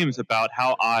to James about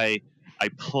how I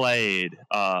played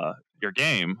your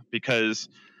game, because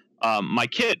my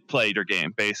kid played your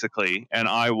game basically, and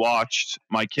I watched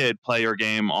my kid play your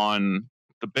game on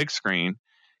the big screen,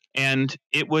 and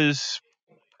it was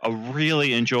a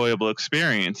really enjoyable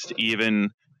experience to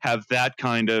even have that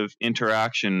kind of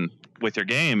interaction with your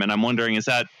game. And I'm wondering, was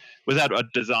that a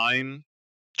design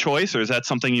choice, or is that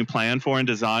something you planned for in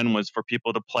design, was for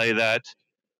people to play that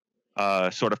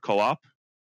sort of co-op?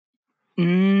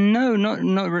 No, not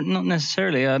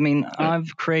necessarily. I mean,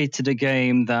 I've created a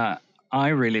game that I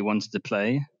really wanted to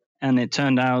play, and it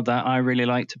turned out that I really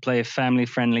like to play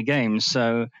family-friendly games.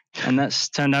 So, and that's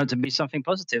turned out to be something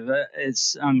positive.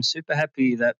 I'm super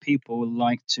happy that people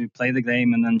like to play the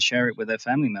game and then share it with their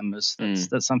family members.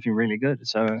 That's something really good.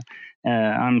 So,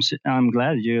 I'm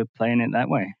glad you're playing it that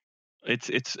way.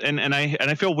 And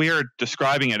I feel weird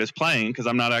describing it as playing, because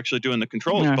I'm not actually doing the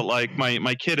controls. Yeah. But like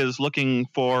my kid is looking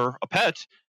for a pet,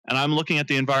 and I'm looking at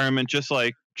the environment just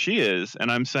like she is,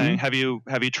 and I'm saying, have you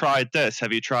tried this?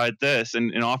 Have you tried this?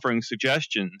 And offering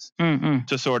suggestions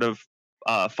to sort of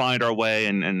find our way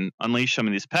and unleash some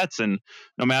of these pets. And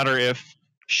no matter if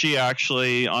she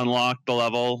actually unlocked the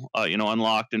level,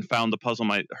 unlocked and found the puzzle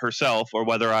herself, or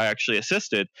whether I actually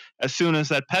assisted, as soon as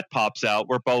that pet pops out,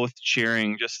 we're both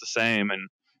cheering just the same and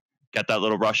get that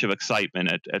little rush of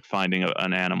excitement at finding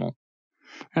an animal.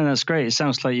 And that's great. It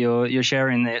sounds like you're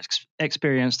sharing the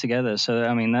experience together. So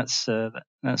I mean, that's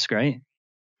great.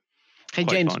 Hey,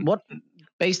 James, what,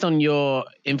 based on your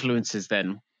influences,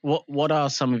 then what are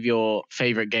some of your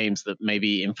favorite games that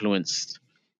maybe influenced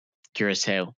Curious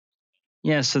Tale?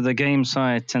 Yeah, so the games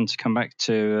I tend to come back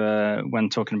to when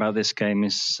talking about this game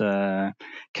is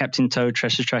Captain Toad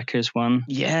Treasure Trackers one.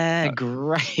 Yeah,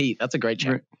 great. That's a great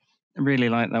choice. Really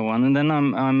like that one. And then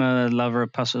I'm a lover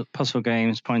of puzzle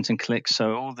games, point and click.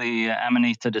 So all the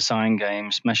Amanita design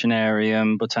games,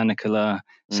 Machinarium, Botanicula,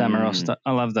 Samaros,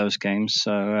 I love those games.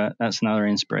 So that's another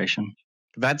inspiration.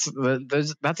 That's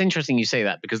interesting you say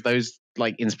that, because those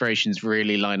like inspirations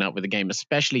really line up with the game,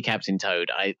 especially Captain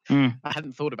Toad. I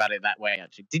hadn't thought about it that way,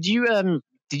 actually. Did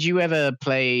you ever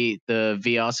play the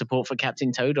VR support for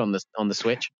Captain Toad on the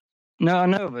Switch? No, I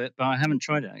know of it, but I haven't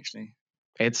tried it actually.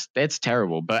 It's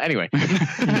terrible, but anyway. No,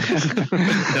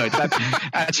 it's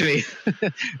actually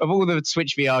of all the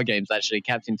Switch VR games, actually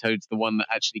Captain Toad's the one that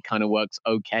actually kind of works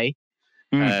okay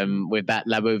with that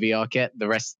Labo VR kit. The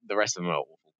rest of them are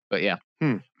awful. But yeah.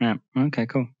 Yeah. Okay,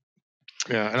 cool.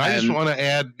 Yeah, and I just want to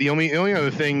add the only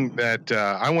other thing that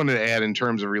I wanted to add in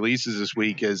terms of releases this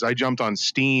week is I jumped on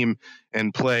Steam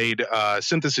and played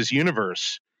Synthesis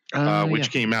Universe.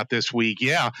 Which came out this week.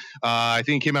 I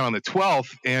think it came out on the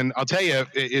 12th. And I'll tell you,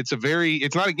 it's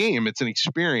not a game, it's an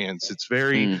experience. It's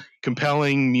very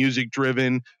compelling, music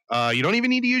driven. You don't even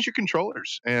need to use your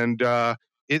controllers. And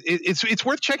it's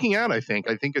worth checking out, I think.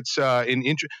 I think it's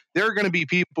there are going to be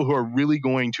people who are really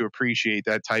going to appreciate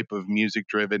that type of music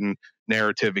driven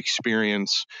narrative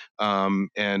experience.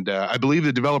 And I believe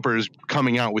the developer is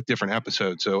coming out with different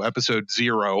episodes. So episode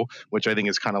 0, which I think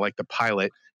is kind of like the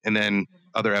pilot, and then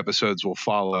other episodes will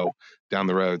follow down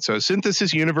the road. So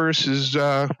Synthesis Universe is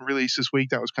released this week.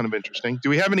 That was kind of interesting. Do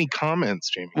we have any comments,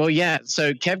 Jamie? Well, yeah.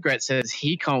 So Kevgret says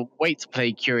he can't wait to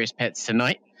play Curious Pets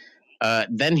tonight.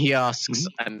 Then he asks,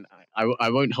 and I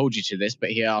won't hold you to this, but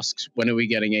he asks, when are we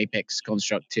getting Apex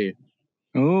Construct 2?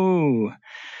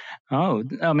 Oh,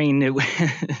 I mean, no,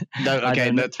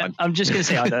 okay, that's fine. I'm just going to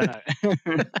say I don't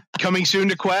know. Coming soon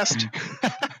to Quest?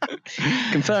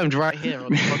 Confirmed right here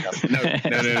on the podcast. No,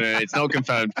 it's not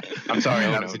confirmed. I'm sorry,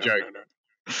 that was a joke.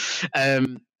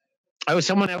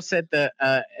 Someone else said that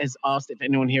has asked if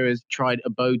anyone here has tried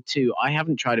Abode 2. I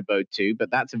haven't tried Abode 2, but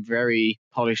that's a very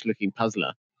polished looking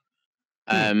puzzler.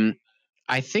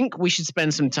 I think we should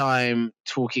spend some time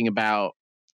talking about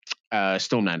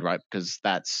Stormland, right? Because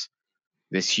that's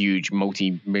this huge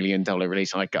multi-million-dollar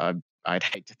release. I'd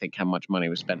hate to think how much money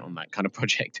was spent on that kind of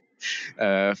project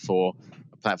for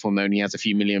a platform that only has a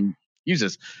few million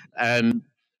users.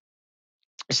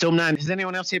 Stormland. Has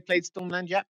anyone else here played Stormland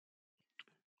yet?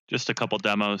 Just a couple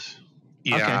demos.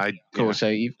 Yeah, okay. Cool. Yeah.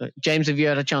 So, James, have you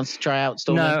had a chance to try out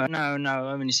Stormland? No.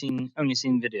 I've only seen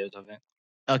videos of it.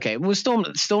 Okay. Well,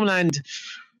 Stormland.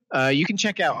 You can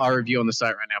check out our review on the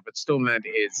site right now, but Stormland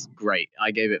is great.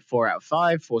 I gave it 4 out of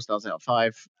 5, 4 stars out of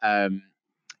 5.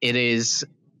 It is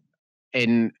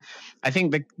I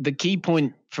think the key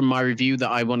point from my review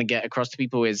that I want to get across to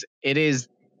people is it is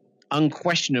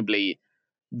unquestionably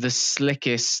the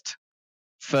slickest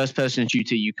first-person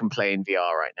shooter you can play in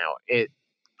VR right now.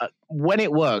 When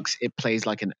it works, it plays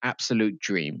like an absolute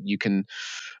dream. You can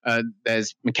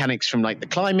there's mechanics from like the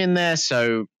climb in there.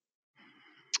 So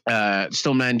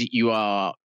Stormland, you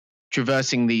are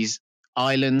traversing these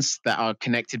islands that are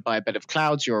connected by a bed of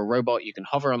clouds. You're a robot. You can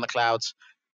hover on the clouds.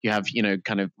 You have,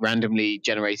 kind of randomly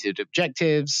generated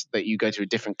objectives that you go to a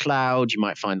different cloud. You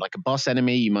might find like a boss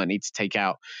enemy. You might need to take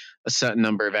out a certain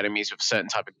number of enemies with a certain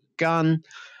type of gun.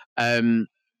 And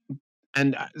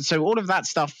so all of that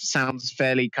stuff sounds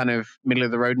fairly kind of middle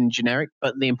of the road and generic.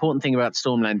 But the important thing about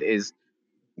Stormland is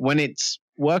when it's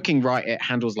working right, it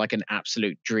handles like an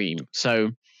absolute dream. So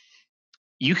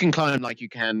you can climb like you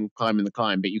can climb in the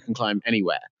climb, but you can climb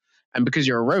anywhere. And because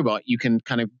you're a robot, you can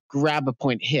kind of grab a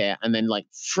point here and then like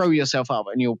throw yourself up,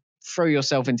 and you'll throw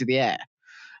yourself into the air.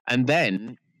 And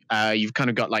then you've kind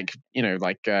of got like,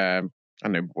 I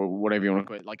don't know, whatever you want to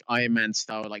call it, like Iron Man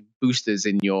style, like boosters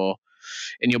in your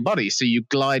body. So you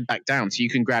glide back down. So you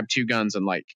can grab 2 guns and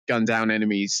like gun down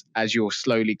enemies as you're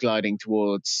slowly gliding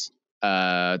towards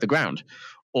the ground.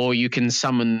 Or you can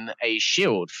summon a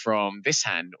shield from this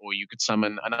hand, or you could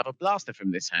summon another blaster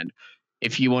from this hand.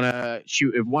 If you want to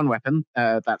shoot with one weapon,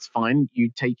 that's fine.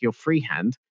 You take your free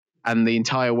hand and the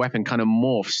entire weapon kind of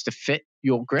morphs to fit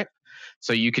your grip.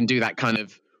 So you can do that kind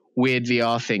of weird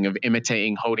VR thing of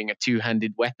imitating holding a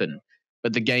 2-handed weapon,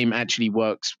 but the game actually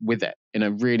works with it in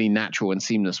a really natural and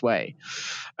seamless way.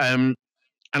 And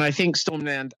I think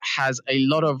Stormland has a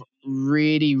lot of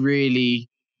really, really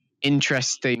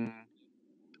interesting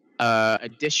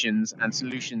additions and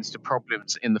solutions to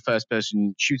problems in the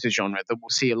first-person shooter genre that we'll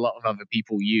see a lot of other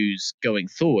people use going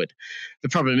forward. The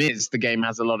problem is the game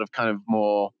has a lot of kind of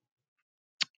more,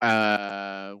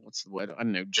 what's the word? I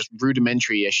don't know, just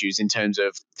rudimentary issues in terms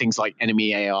of things like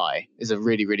enemy AI is a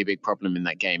really, really big problem in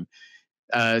that game.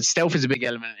 Stealth is a big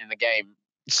element in the game.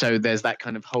 So there's that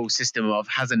kind of whole system of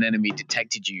has an enemy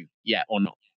detected you yet or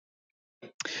not?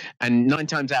 And 9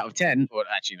 times out of 10, or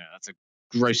actually, no, that's a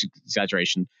gross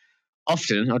exaggeration.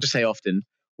 Often, I'll just say often,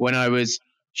 when I was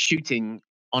shooting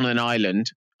on an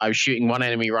island, I was shooting one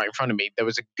enemy right in front of me. There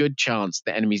was a good chance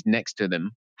the enemies next to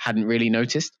them hadn't really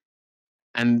noticed.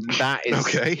 And that is...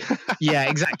 Okay. Yeah,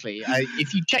 exactly.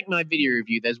 If you check my video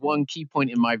review, there's one key point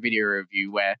in my video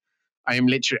review where I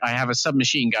have a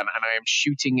submachine gun and I am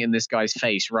shooting in this guy's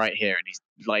face right here. And he's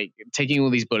like taking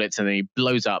all these bullets and then he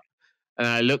blows up. And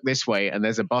I look this way and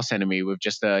there's a boss enemy with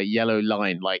just a yellow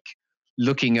line, like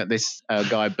looking at this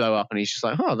guy blow up, and he's just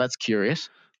like, "Oh, that's curious."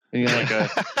 And you're like,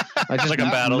 just like a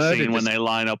battle scene when they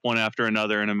line up one after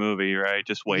another in a movie, right?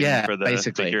 Just waiting for the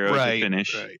hero to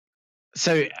finish. Right.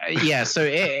 So so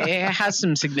it has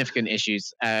some significant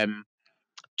issues.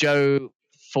 Joe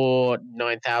for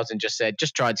 9000 just said,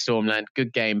 "Just tried Stormland,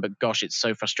 good game, but gosh, it's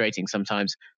so frustrating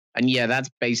sometimes." And yeah, that's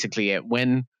basically it.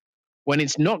 When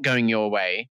it's not going your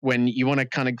way, when you want to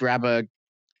kind of grab a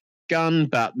gun,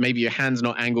 but maybe your hand's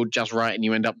not angled just right and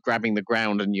you end up grabbing the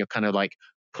ground and you're kind of like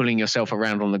pulling yourself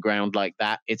around on the ground like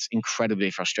that, it's incredibly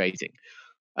frustrating.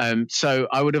 So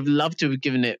I would have loved to have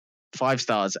given it 5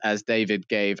 stars, as David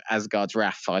gave Asgard's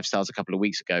Wrath 5 stars a couple of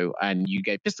weeks ago, and you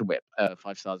gave Pistol Whip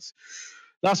 5 stars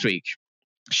last week.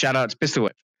 Shout out to Pistol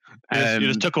Whip. You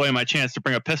just took away my chance to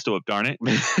bring up Pistol Whip, darn it.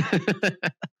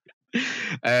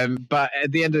 But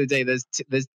at the end of the day,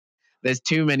 there's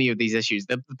too many of these issues.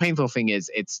 The painful thing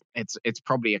is it's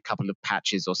probably a couple of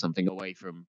patches or something away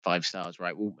from 5 stars,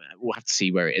 right? We'll have to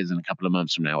see where it is in a couple of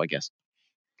months from now, I guess.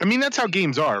 I mean, that's how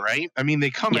games are, right? I mean, they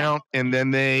come out and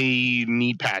then they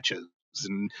need patches.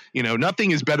 And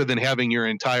nothing is better than having your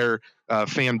entire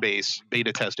fan base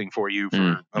beta testing for you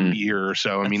for a year or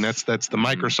so. I mean, that's the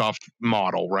Microsoft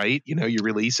model, right? You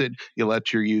release it, you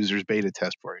let your users beta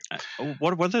test for you.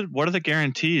 What are the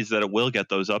guarantees that it will get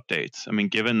those updates? I mean,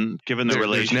 given the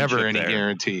relationship, there's never any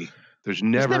guarantee. There's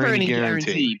never any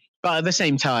guarantee. But at the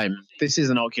same time, this is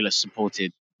an Oculus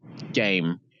supported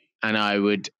game, and I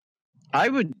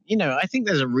think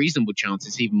there's a reasonable chance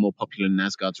it's even more popular than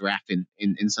Asgard's Wrath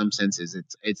in some senses.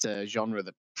 It's a genre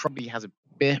that probably has a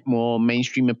bit more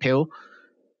mainstream appeal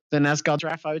than Asgard's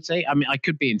Wrath, I would say. I mean, I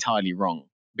could be entirely wrong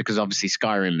because obviously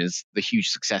Skyrim is the huge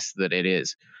success that it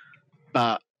is.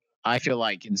 But I feel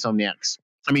like Insomniac's,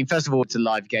 I mean, first of all, it's a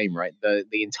live game, right?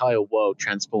 The entire world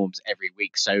transforms every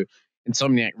week. So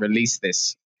Insomniac released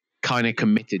this kind of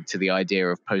committed to the idea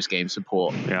of post-game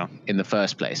support in the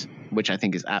first place, which I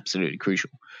think is absolutely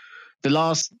crucial. The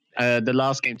last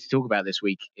game to talk about this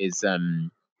week is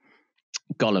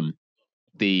Gollum,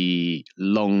 the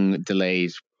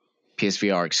long-delayed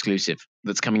PSVR exclusive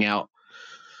that's coming out.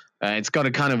 It's got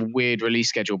a kind of weird release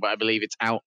schedule, but I believe it's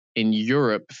out in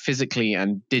Europe physically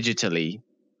and digitally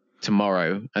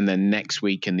tomorrow, and then next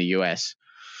week in the US.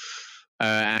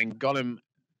 And Gollum,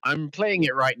 I'm playing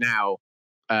it right now.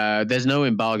 There's no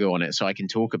embargo on it, so I can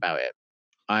talk about it.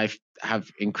 I have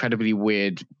incredibly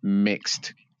weird,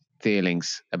 mixed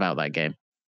feelings about that game.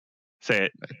 Say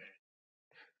it.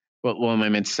 What am I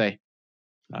meant to say?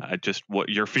 Just what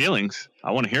your feelings.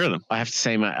 I want to hear them. I have to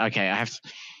say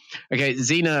Okay,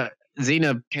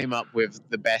 Xena came up with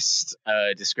the best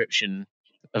description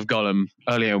of Gollum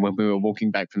earlier when we were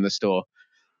walking back from the store.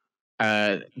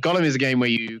 Gollum is a game where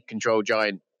you control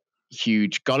giant,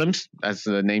 huge golems, as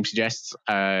the name suggests.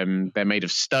 They're made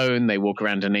of stone. They walk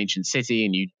around an ancient city,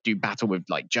 and you do battle with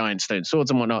like giant stone swords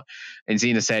and whatnot. And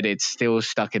Xena said it's still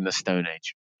stuck in the Stone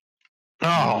Age.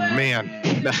 Oh man!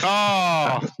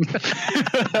 Oh,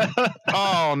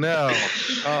 oh no!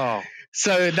 Oh.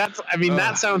 So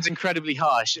that sounds incredibly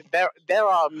harsh. There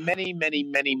are many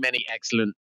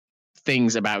excellent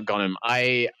things about Gollum.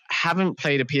 I haven't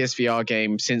played a PSVR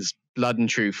game since Blood and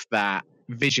Truth that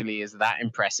visually is that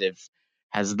impressive,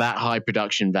 has that high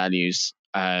production values,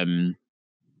 and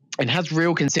has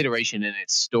real consideration in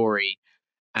its story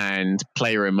and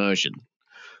player immersion.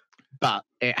 But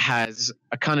it has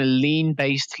a kind of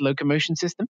lean-based locomotion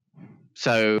system.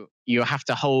 So you have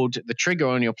to hold the trigger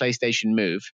on your PlayStation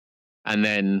Move and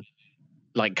then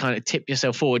like kind of tip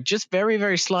yourself forward just very,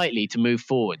 very slightly to move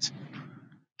forwards.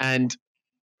 And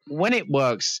when it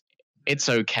works, it's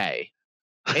okay.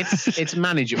 It's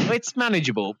manageable. It's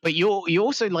manageable, but you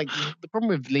also like the problem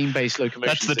with lean-based locomotion.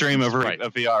 That's the dream of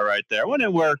VR right there. When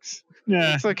it works,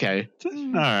 it's okay.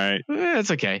 All right, it's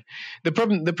okay. The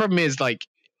problem is like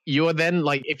you're then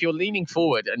like if you're leaning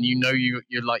forward and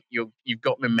you've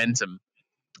got momentum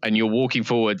and you're walking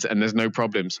forwards and there's no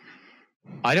problems.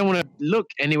 I don't want to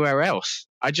look anywhere else.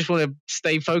 I just want to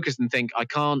stay focused and think I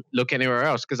can't look anywhere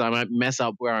else because I might mess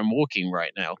up where I'm walking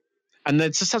right now. And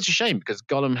that's such a shame because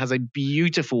Gollum has a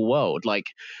beautiful world. Like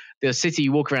the city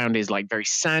you walk around is like very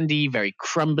sandy, very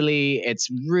crumbly. It's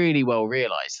really well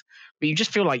realized. But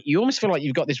you almost feel like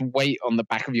you've got this weight on the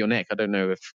back of your neck. I don't know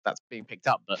if that's being picked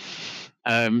up, but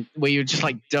where you're just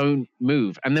like, don't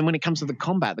move. And then when it comes to the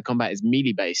combat is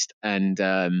melee based. And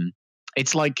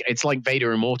it's like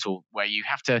Vader Immortal, where you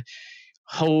have to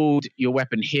hold your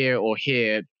weapon here or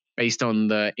here based on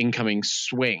the incoming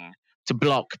swing to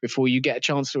block before you get a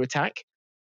chance to attack.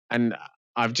 And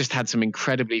I've just had some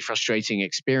incredibly frustrating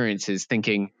experiences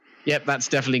thinking, yep, that's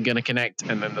definitely going to connect.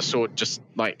 And then the sword just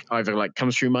like either like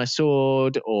comes through my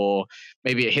sword or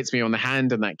maybe it hits me on the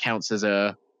hand and that counts as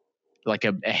a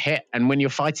hit. And when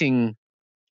you're fighting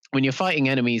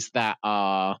enemies that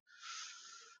are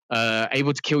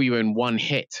able to kill you in one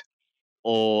hit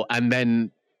and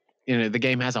then the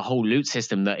game has a whole loot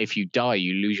system that if you die,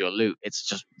 you lose your loot. It's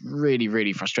just really,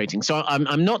 really frustrating. So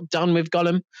I'm not done with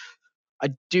Gollum. I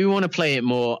do want to play it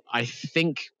more. I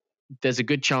think there's a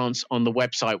good chance on the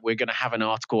website we're going to have an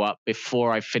article up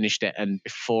before I've finished it and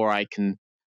before I can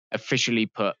officially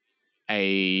put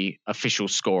a official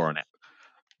score on it.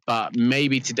 But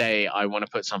maybe today I want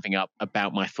to put something up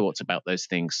about my thoughts about those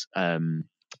things,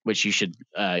 which you should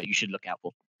look out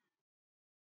for.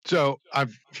 So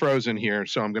I've frozen here,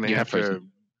 so I'm going to have to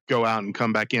go out and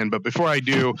come back in. But before I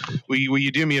do, will you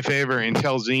do me a favor and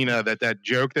tell Xena that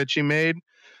joke that she made,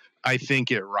 I think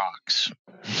it rocks.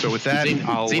 So with that,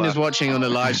 Xena's watching on the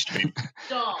live stream.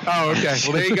 Oh, okay.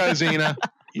 Well, there you go, Xena.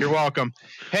 You're welcome.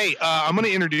 Hey, I'm going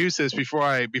to introduce this before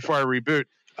I reboot.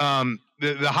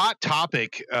 The hot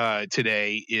topic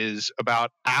today is about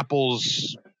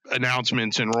Apple's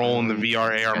announcements and role in the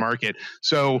VR AR market.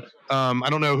 So I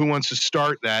don't know who wants to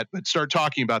start that, but start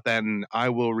talking about that, and I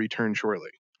will return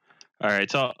shortly. All right,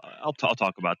 so I'll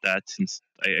talk about that since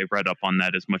I read up on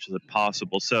that as much as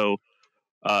possible. So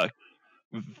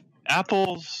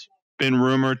Apple's been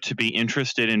rumored to be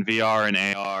interested in VR and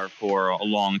AR for a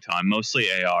long time, mostly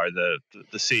AR. The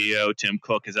CEO, Tim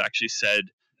Cook, has actually said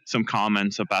some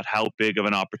comments about how big of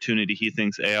an opportunity he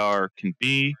thinks AR can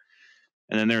be.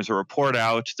 And then there's a report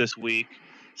out this week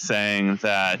saying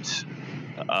that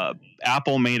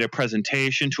Apple made a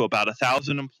presentation to about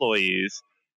 1,000 employees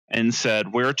and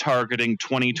said, we're targeting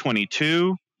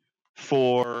 2022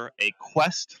 for a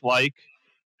Quest-like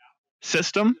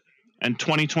system and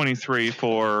 2023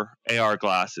 for AR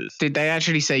glasses. Did they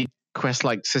actually say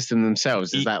Quest-like system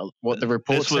themselves? Is that what the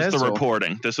report says?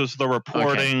 This was the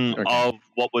reporting of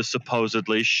what was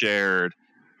supposedly shared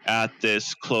at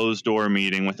this closed-door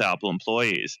meeting with Apple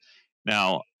employees.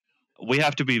 Now, we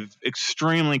have to be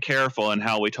extremely careful in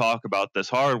how we talk about this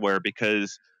hardware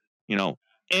because,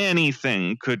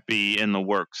 anything could be in the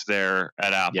works there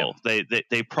at Apple. Yep.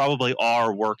 They probably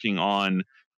are working on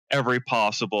every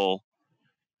possible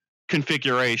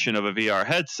configuration of a VR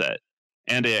headset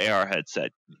and an AR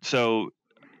headset. So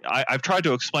I've tried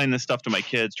to explain this stuff to my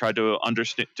kids, tried to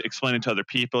explain it to other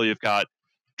people. You've got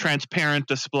transparent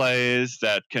displays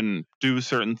that can do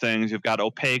certain things. You've got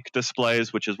opaque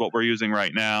displays, which is what we're using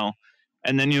right now.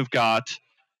 And then you've got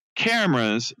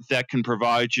cameras that can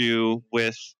provide you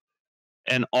with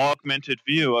an augmented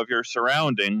view of your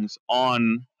surroundings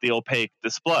on the opaque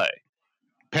display.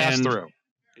 Pass through,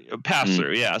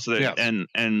 yeah. So and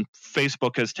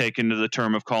Facebook has taken to the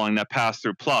term of calling that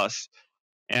pass-through plus.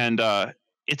 And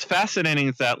it's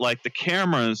fascinating that the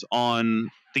cameras on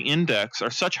the Index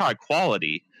are such high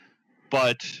quality,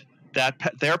 but that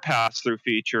their pass-through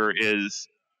feature is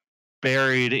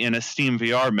buried in a Steam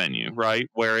VR menu, right?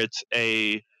 Where it's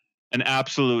an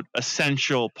absolute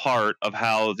essential part of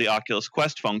how the Oculus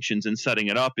Quest functions in setting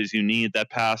it up is you need that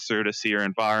pass-through to see your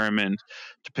environment,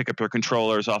 to pick up your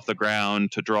controllers off the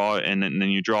ground, to draw, and then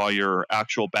you draw your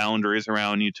actual boundaries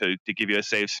around you to give you a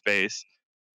safe space.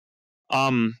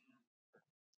 When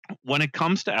it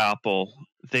comes to Apple,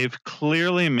 they've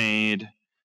clearly made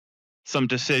some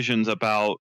decisions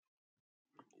about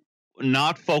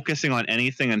not focusing on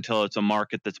anything until it's a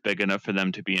market that's big enough for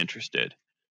them to be interested.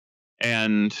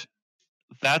 And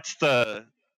that's the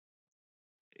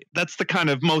kind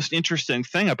of most interesting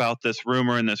thing about this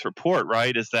rumor and this report,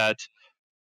 right? Is that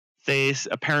they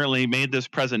apparently made this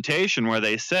presentation where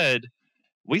they said,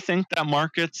 we think that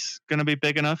market's going to be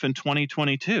big enough in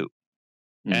 2022.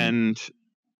 Mm-hmm. And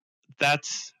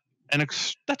that's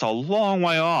a long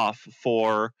way off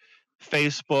for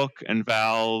Facebook and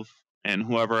Valve and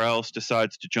whoever else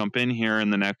decides to jump in here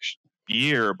in the next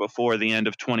year before the end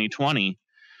of 2020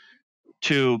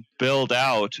 to build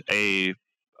out a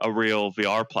real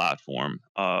VR platform,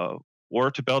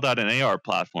 or to build out an AR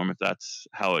platform if that's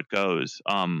how it goes.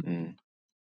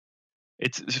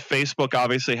 It's Facebook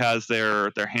obviously has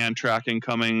their hand tracking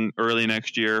coming early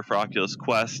next year for Oculus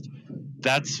Quest.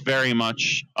 That's very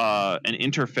much an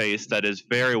interface that is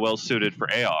very well suited for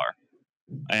AR,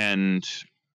 and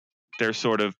they're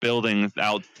sort of building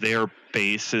out their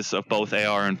basis of both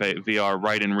AR and VR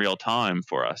right in real time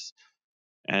for us.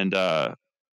 And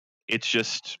it's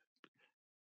just,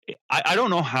 I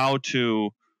don't know how to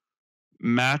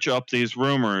match up these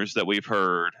rumors that we've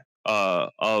heard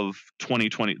of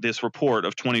 2020, this report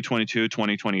of 2022,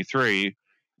 2023,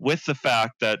 with the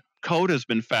fact that code has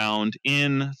been found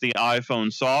in the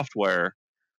iPhone software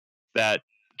that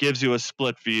gives you a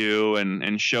split view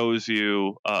and shows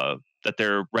you that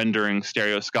they're rendering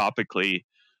stereoscopically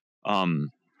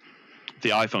the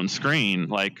iPhone screen.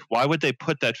 Why would they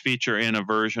put that feature in a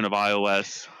version of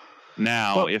iOS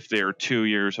now if they're 2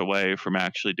 years away from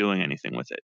actually doing anything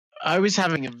with it? I was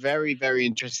having a very, very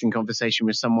interesting conversation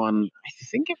with someone. I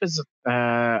think it was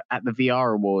at the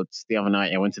VR Awards the other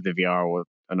night. I went to the VR Awards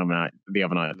the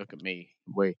other night. Look at me.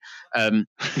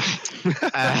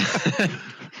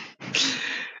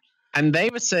 And they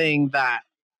were saying that,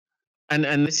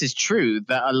 and this is true,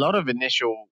 that a lot of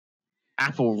initial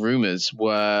Apple rumors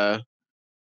were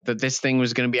that this thing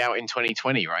was going to be out in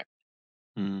 2020, right?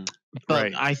 But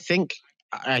right. I think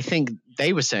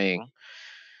they were saying,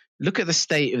 look at the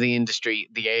state of the industry,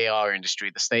 the AR industry,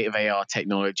 the state of AR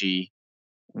technology,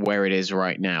 where it is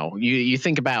right now. You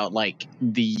think about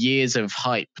the years of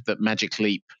hype that Magic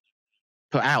Leap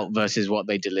put out versus what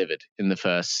they delivered in the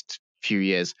first few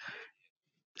years.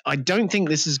 I don't think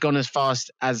this has gone as fast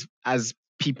as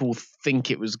people think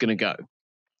it was going to go.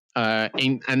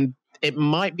 And it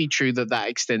might be true that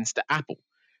extends to Apple.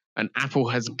 And Apple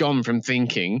has gone from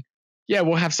thinking, yeah,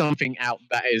 we'll have something out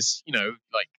that is,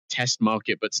 like test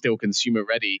market, but still consumer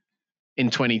ready in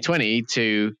 2020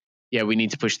 to, yeah, we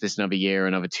need to push this another year,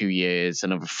 another 2 years,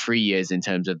 another 3 years in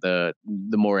terms of the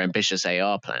more ambitious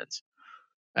AR plans.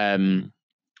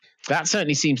 That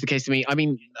certainly seems the case to me. I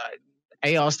mean,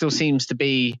 AR still seems to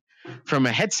be, from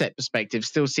a headset perspective,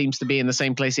 still seems to be in the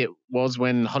same place it was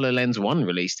when HoloLens 1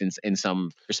 released in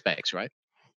some respects, right?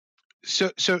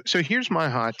 So here's my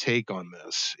hot take on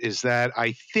this, is that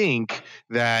I think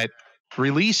that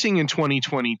releasing in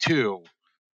 2022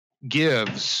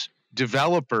 gives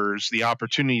developers the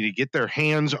opportunity to get their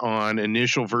hands on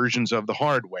initial versions of the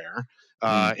hardware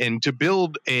and to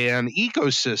build an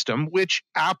ecosystem, which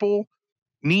Apple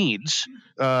needs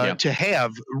to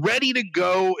have ready to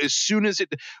go as soon as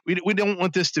we don't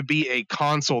want this to be a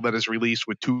console that is released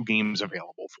with 2 games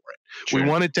available for it. Sure. We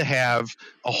want it to have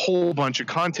a whole bunch of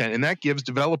content, and that gives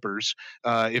developers,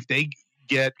 if they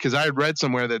get, because I had read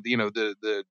somewhere that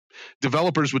the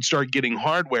developers would start getting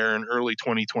hardware in early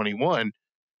 2021.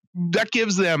 That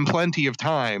gives them plenty of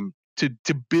time to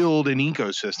build an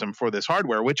ecosystem for this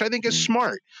hardware, which I think is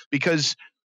smart, because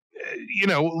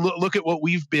look at what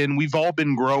we've all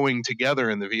been growing together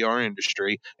in the VR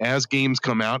industry. As games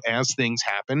come out, as things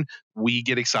happen, we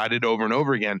get excited over and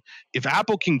over again. If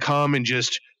Apple can come and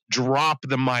just drop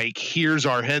the mic, here's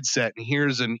our headset and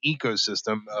here's an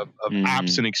ecosystem of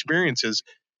apps and experiences,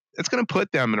 it's going to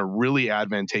put them in a really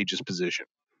advantageous position.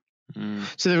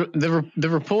 So the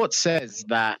report says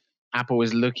that Apple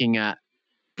is looking at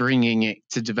bringing it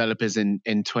to developers in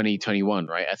 2021,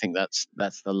 right? I think that's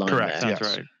the line. Correct. There.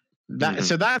 That's right.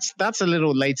 So that's a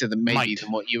little later than than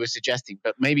what you were suggesting,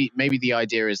 but maybe the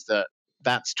idea is that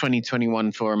that's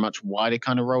 2021 for a much wider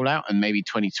kind of rollout, and maybe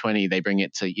 2020 they bring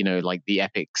it to like the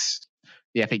Epic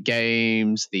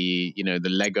Games, the the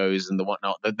Legos and the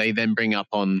whatnot that they then bring up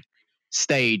on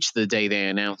stage the day they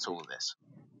announce all of this.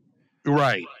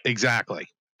 Right. Exactly.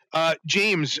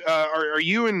 James, are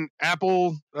you an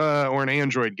Apple or an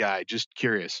Android guy? Just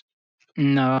curious.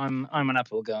 No, I'm an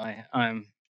Apple guy.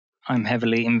 I'm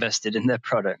heavily invested in their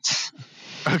products.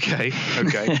 Okay.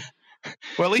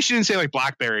 Well, at least you didn't say like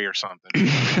BlackBerry or something.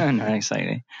 No,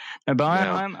 exactly. No, but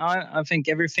I think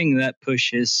everything that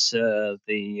pushes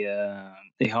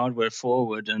the hardware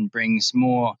forward and brings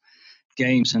more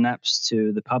games and apps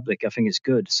to the public, I think it's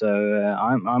good. So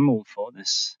I'm all for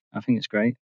this. I think it's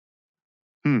great.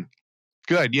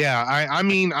 Good. Yeah.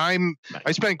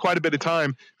 I spent quite a bit of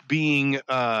time being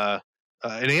an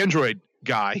Android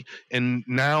guy, and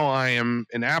now I am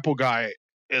an Apple guy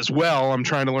as well. I'm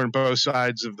trying to learn both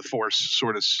sides of the force,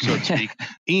 so to speak.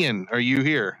 Ian, are you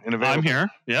here and available? I'm here.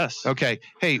 Yes. Okay.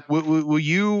 Hey, will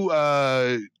you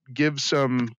give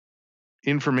some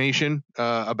information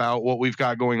about what we've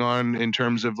got going on in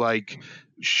terms of like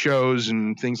shows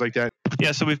and things like that?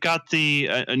 Yeah, so we've got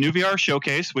a new VR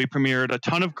showcase. We premiered a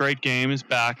ton of great games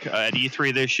back at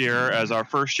E3 this year as our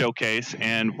first showcase,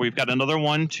 and we've got another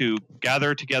one to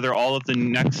gather together all of the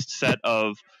next set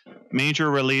of major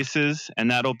releases,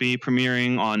 and that'll be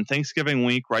premiering on Thanksgiving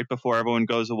week, right before everyone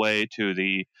goes away to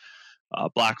the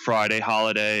Black Friday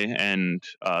holiday and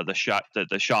the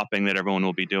shopping that everyone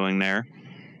will be doing there.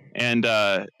 And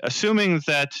assuming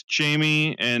that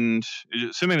Jamie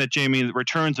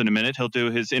returns in a minute, he'll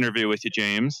do his interview with you,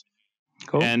 James.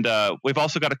 Cool. And we've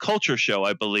also got a culture show,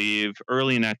 I believe,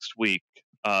 early next week,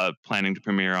 planning to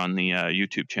premiere on the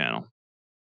YouTube channel.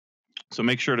 So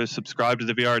make sure to subscribe to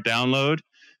the VR Download.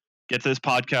 Get this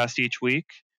podcast each week.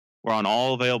 We're on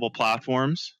all available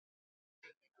platforms.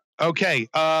 Okay.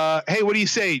 Hey, what do you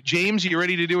say, James? Are you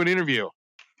ready to do an interview?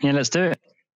 Yeah, let's do it.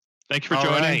 Thank you for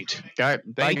joining. Right.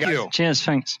 Thank you. Cheers.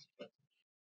 Thanks.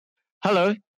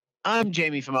 Hello, I'm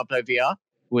Jamie from Upload VR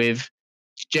with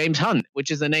James Hunt,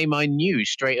 which is a name I knew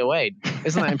straight away.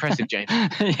 Isn't that impressive, James?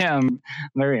 Yeah, I'm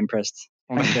very impressed.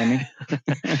 Thanks, Jamie.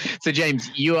 So, James,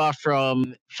 you are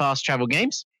from Fast Travel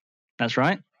Games. That's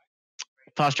right.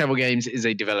 Fast Travel Games is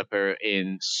a developer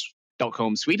in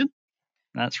Stockholm, Sweden.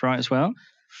 That's right as well.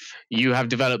 You have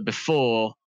developed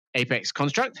before Apex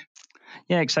Construct.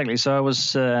 Yeah, exactly. So I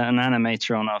was an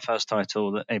animator on our first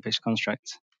title, the Apex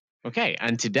Construct. Okay,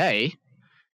 and today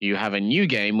you have a new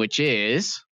game, which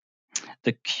is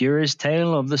The Curious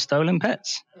Tale of the Stolen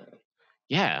Pets.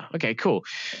 Yeah, okay, cool.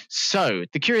 So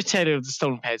The Curious Tale of the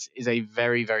Stolen Pets is a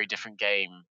very, very different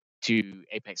game to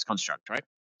Apex Construct, right?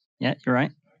 Yeah, you're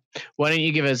right. Why don't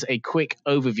you give us a quick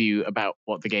overview about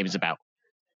what the game is about?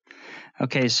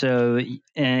 Okay, so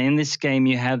in this game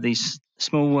you have these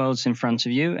small worlds in front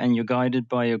of you, and you're guided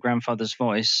by your grandfather's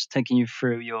voice, taking you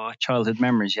through your childhood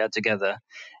memories you had together.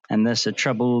 And there's a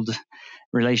troubled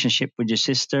relationship with your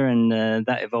sister, and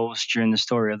that evolves during the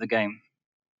story of the game.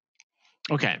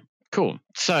 Okay, cool.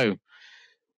 So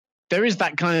there is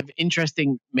that kind of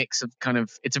interesting mix of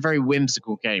it's a very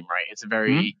whimsical game, right? It's a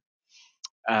very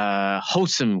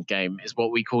wholesome game, is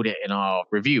what we called it in our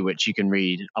review, which you can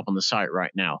read up on the site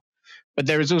right now. But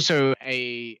there is also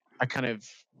a kind of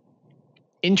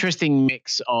interesting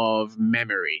mix of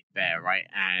memory there, right?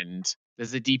 And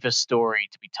there's a deeper story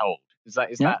to be told. Is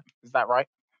that right?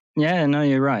 Yeah, no,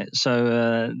 you're right.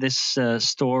 So this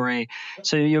story,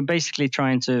 so you're basically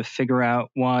trying to figure out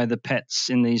why the pets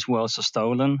in these worlds are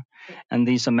stolen, and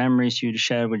these are memories you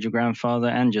shared with your grandfather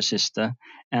and your sister,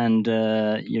 and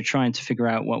you're trying to figure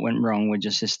out what went wrong with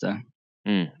your sister.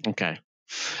 Okay.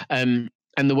 And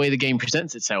the way the game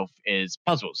presents itself is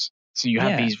puzzles. So you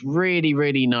have these really,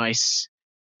 really nice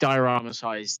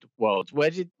diorama-sized worlds.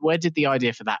 Where did the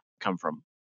idea for that come from?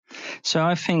 So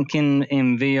I think in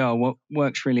VR, what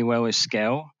works really well is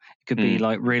scale. It could be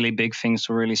like really big things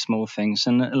or really small things.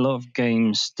 And a lot of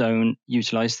games don't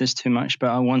utilize this too much, but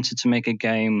I wanted to make a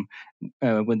game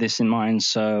with this in mind.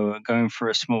 So going for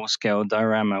a small scale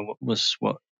diorama was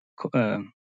what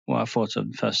I thought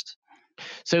of first.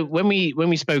 So when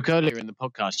we spoke earlier in the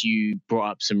podcast, you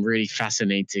brought up some really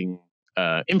fascinating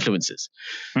influences.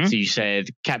 So you said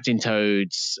Captain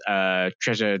Toad's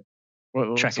Treasure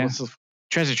Tracker.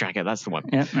 Treasure Tracker, that's the one.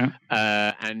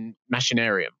 Yeah. And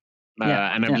Machinarium.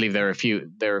 And I believe there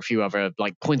are a few other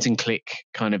like point and click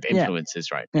kind of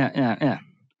influences, right? Yeah.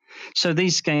 So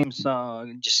these games are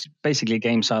just basically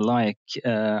games I like.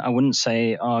 I wouldn't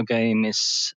say our game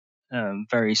is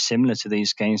very similar to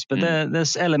these games, but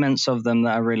there's elements of them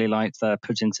that I really liked that I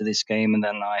put into this game, and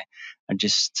then I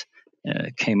just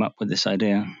came up with this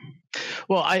idea.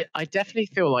 Well, I definitely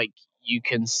feel like you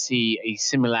can see a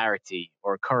similarity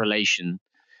or a correlation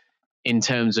in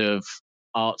terms of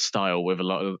art style with a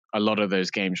lot of those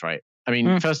games, right? I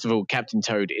mean, first of all, Captain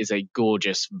Toad is a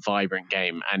gorgeous, vibrant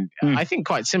game, and I think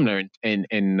quite similar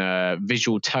in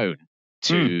visual tone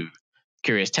to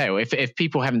Curious Tale. If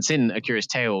people haven't seen a Curious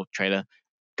Tale trailer,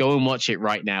 go and watch it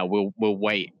right now. We'll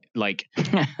wait. Like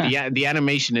the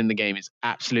animation in the game is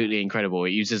absolutely incredible.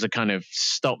 It uses a kind of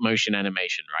stop motion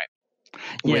animation, right?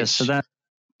 Yeah, so that.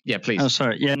 Yeah, please. Oh,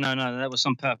 sorry. Yeah, no, that was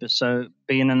on purpose. So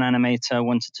being an animator, I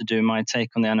wanted to do my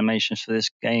take on the animations for this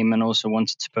game, and also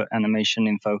wanted to put animation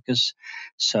in focus.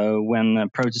 So when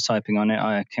prototyping on it,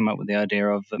 I came up with the idea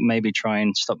of maybe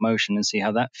trying stop motion and see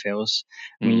how that feels.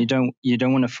 I mean, you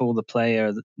don't want to fool the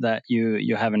player that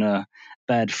you're having a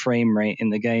bad frame rate in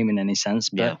the game in any sense,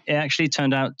 but it actually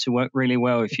turned out to work really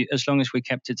well. As long as we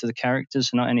kept it to the characters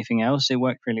and not anything else, it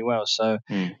worked really well. So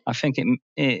I think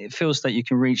it feels that you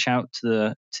can reach out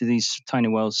to these tiny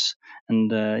worlds,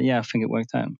 and I think it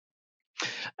worked out.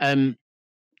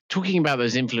 Talking about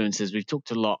those influences, we've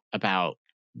talked a lot about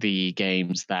the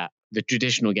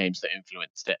traditional games that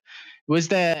influenced it. Was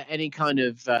there any kind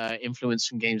of influence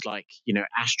from games like,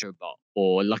 Astrobot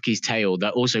or Lucky's Tale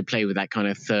that also play with that kind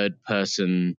of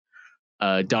third-person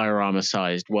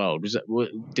diorama-sized world?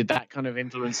 Did that kind of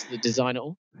influence the design at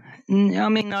all? I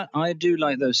mean, I do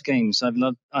like those games. I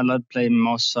love playing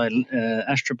Moss.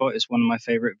 Astrobot is one of my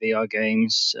favorite VR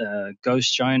games.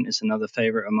 Ghost Giant is another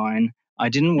favorite of mine. I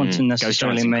didn't want to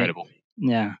necessarily make. Incredible.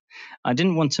 Yeah, I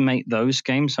didn't want to make those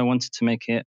games. I wanted to make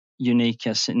it unique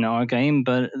as in our game.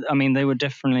 But I mean, they were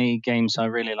definitely games I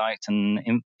really liked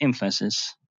and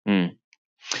influences. And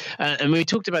we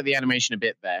talked about the animation a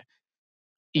bit there.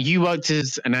 You worked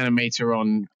as an animator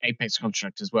on Apex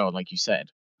Construct as well, like you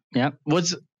said. Yeah.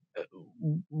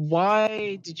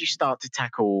 Why did you start to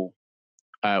tackle,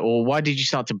 or why did you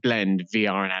start to blend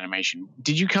VR and animation?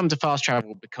 Did you come to Fast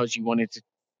Travel because you wanted to,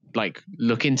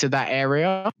 look into that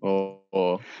area,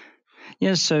 or?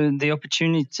 Yeah, so the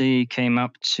opportunity came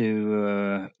up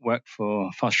to work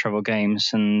for Fast Travel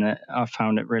Games, and I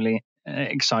found it really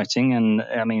exciting. And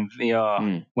I mean,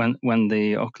 VR when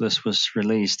the Oculus was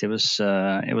released, it was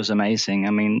amazing.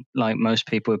 I mean, like most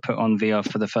people who put on VR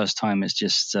for the first time, it's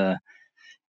just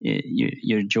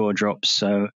your jaw drops.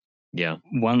 So yeah,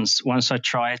 once I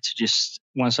just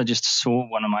saw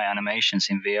one of my animations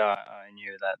in VR, I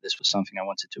knew that this was something I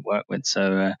wanted to work with.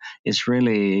 So it's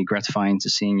really gratifying to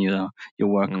seeing your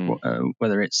work,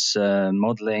 whether it's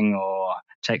modeling or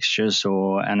textures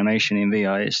or animation in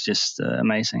VR. It's just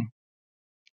amazing.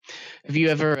 Have you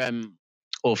ever,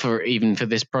 or for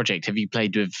this project, have you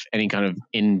played with any kind of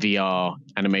in VR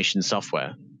animation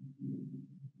software?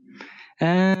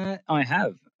 I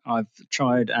have. I've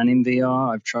tried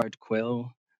AnimVR. I've tried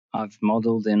Quill. I've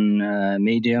modelled in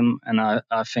Medium, and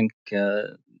I think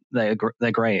they're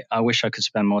great. I wish I could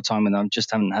spend more time with them.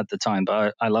 Just haven't had the time,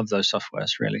 but I love those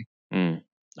softwares really.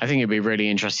 I think it'd be really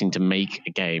interesting to make a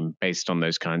game based on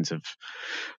those kinds of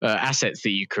assets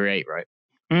that you create, right?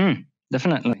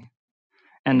 Definitely.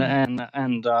 And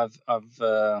I've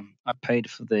paid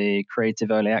for the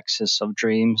creative early access of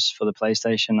Dreams for the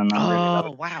PlayStation, and I'm really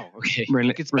loving. Wow! Okay, really,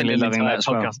 we could spend really an loving entire that as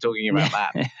well. podcast talking about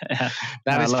that.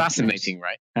 That is fascinating,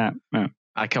 right? Yeah.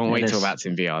 I can't wait till that's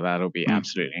in VR. That'll be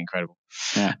absolutely incredible.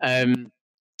 Yeah.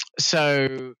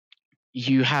 So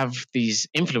you have these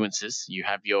influences. You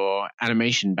have your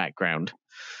animation background.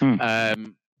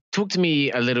 Talk to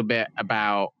me a little bit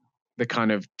about the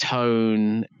kind of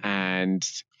tone and,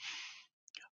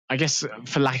 I guess,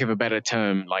 for lack of a better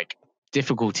term, like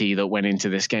difficulty that went into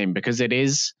this game, because it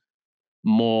is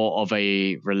more of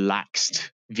a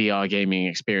relaxed VR gaming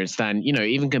experience than,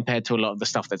 even compared to a lot of the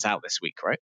stuff that's out this week,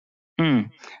 right?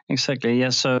 Exactly. Yeah.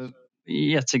 So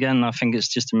yet again, I think it's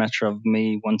just a matter of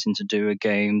me wanting to do a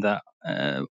game that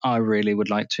I really would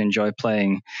like to enjoy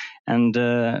playing, and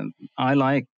I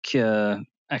like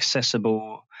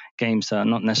accessible games that are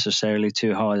not necessarily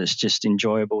too hard. It's just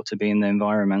enjoyable to be in the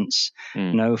environments.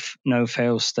 No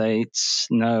fail states,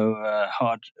 no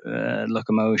hard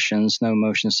locomotions, no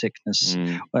motion sickness,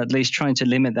 or at least trying to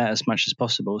limit that as much as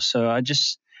possible. So I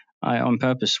on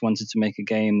purpose wanted to make a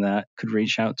game that could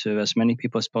reach out to as many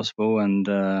people as possible, and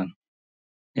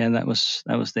that was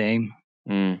the aim.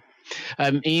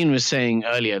 Ian was saying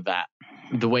earlier that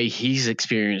the way he's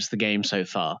experienced the game so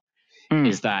far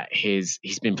is that he's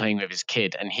been playing with his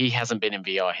kid, and he hasn't been in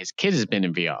VR. His kid has been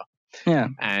in VR. Yeah.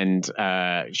 And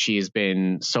she has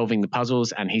been solving the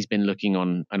puzzles, and he's been looking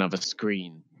on another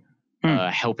screen,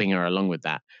 helping her along with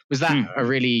that. Was that a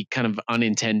really kind of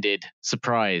unintended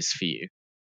surprise for you?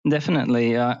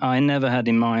 Definitely. I never had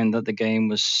in mind that the game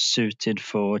was suited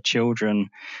for children.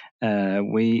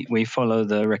 We follow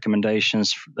the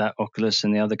recommendations that Oculus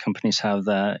and the other companies have,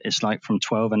 that it's like from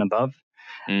 12 and above.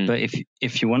 But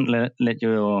if you want to let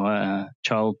your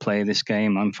child play this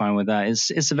game, I'm fine with that.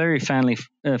 It's a very family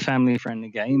friendly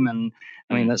game, and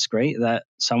I mean that's great that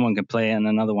someone can play it and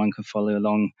another one can follow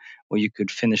along, or you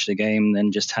could finish the game and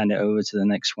then just hand it over to the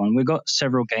next one. We've got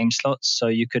several game slots, so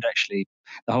you could actually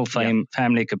the whole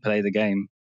family could play the game.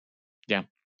 Yeah.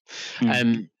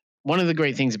 One of the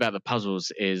great things about the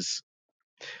puzzles is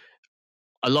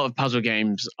a lot of puzzle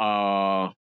games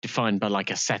are defined by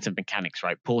like a set of mechanics,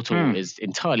 right? Portal is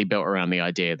entirely built around the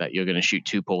idea that you're going to shoot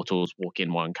two portals, walk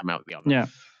in one, come out the other. Yeah.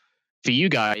 For you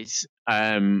guys,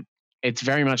 it's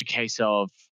very much a case of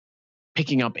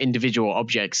picking up individual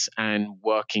objects and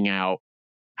working out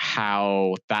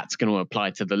how that's going to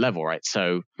apply to the level, right?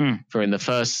 So for in the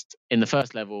first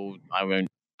level, I won't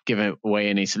give away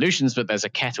any solutions, but there's a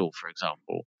kettle, for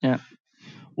example. Yeah.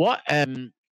 What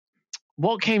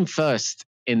came first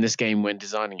in this game when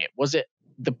designing it? Was it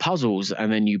the puzzles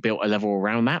and then you built a level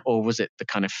around that, or was it the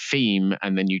kind of theme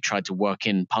and then you tried to work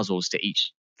in puzzles to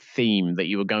each theme that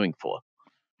you were going for?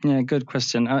 Yeah, good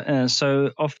question.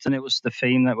 So often it was the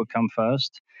theme that would come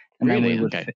first, and really? then we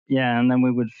would and then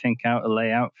we would think out a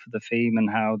layout for the theme and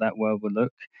how that world would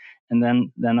look, and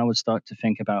then I would start to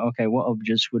think about, okay, what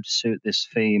objects would suit this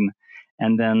theme,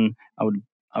 and then I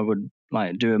would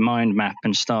like do a mind map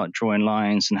and start drawing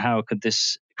lines, and how could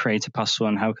this create a puzzle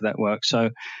and how could that work. So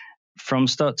from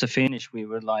start to finish, we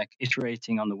were like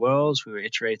iterating on the worlds, we were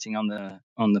iterating on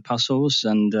the puzzles,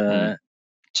 and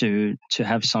to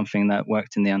have something that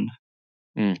worked in the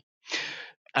end.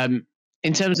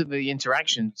 In terms of the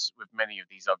interactions with many of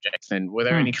these objects, then were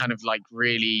there any kind of like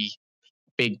really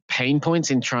big pain points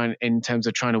in terms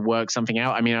of trying to work something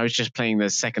out? I mean, I was just playing the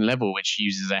second level, which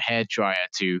uses a hairdryer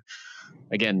to,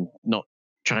 again, not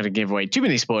trying to give away too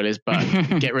many spoilers, but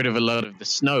get rid of a lot of the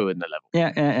snow in the level.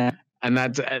 Yeah. And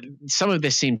that some of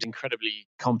this seems incredibly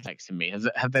complex to me.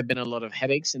 Have there been a lot of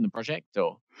headaches in the project,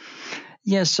 or?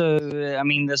 Yeah, so I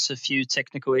mean, there's a few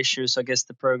technical issues I guess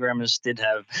the programmers did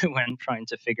have when trying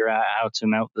to figure out how to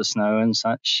melt the snow and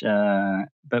such.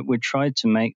 But we tried to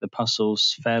make the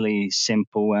puzzles fairly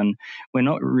simple, and we're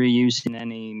not reusing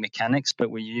any mechanics,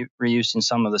 but we're reusing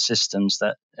some of the systems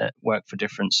that work for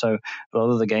different. So a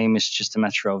lot of the game is just a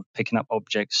matter of picking up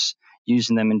objects,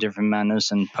 using them in different manners,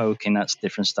 and poking at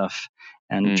different stuff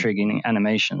and triggering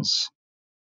animations.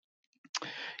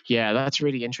 Yeah, that's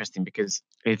really interesting, because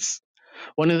it's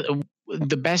one of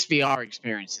the best VR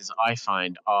experiences I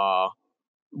find are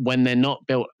when they're not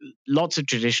built. Lots of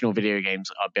traditional video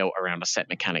games are built around a set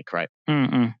mechanic, right?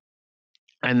 And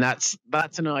that's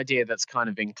an idea that's kind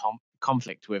of in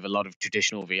conflict with a lot of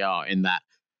traditional VR, in that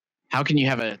how can you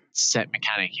have a set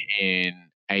mechanic in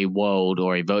a world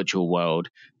or a virtual world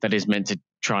that is meant to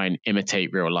try and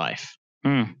imitate real life.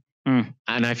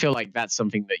 And I feel like that's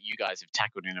something that you guys have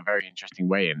tackled in a very interesting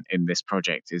way in this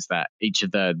project, is that each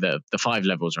of the 5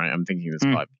 levels, right? I'm thinking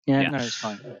there's 5. Yeah, no, it's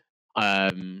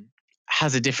fine.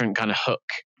 Has a different kind of hook,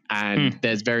 and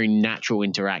there's very natural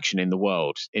interaction in the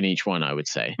world in each one, I would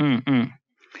say.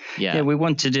 Yeah, we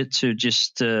wanted it to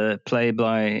just play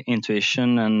by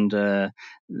intuition, and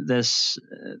there's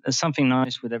something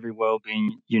nice with every world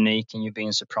being unique and you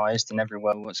being surprised in every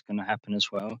world what's going to happen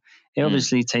as well. It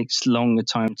obviously takes longer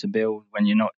time to build when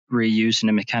you're not reusing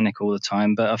a mechanic all the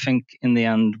time, but I think in the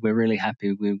end we're really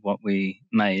happy with what we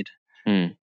made. Yeah.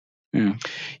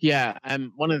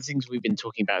 One of the things we've been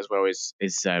talking about as well is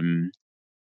the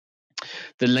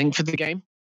length of the game.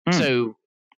 So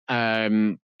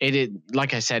it is,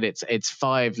 like I said, it's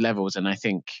 5 levels, and I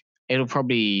think it'll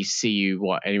probably see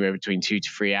you anywhere between 2 to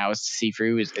 3 hours to see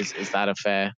through. Is that a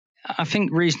fair? I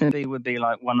think reasonably would be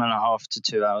like 1.5 to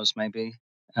 2 hours maybe.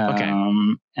 Okay.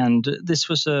 And this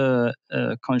was a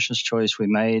conscious choice we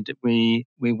made. We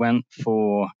went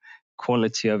for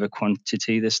quality over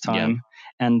quantity this time.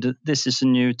 And this is a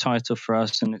new title for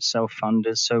us, and it's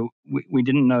self-funded. So we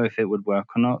didn't know if it would work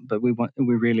or not, but we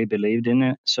really believed in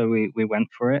it. So we went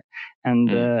for it. And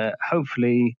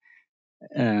hopefully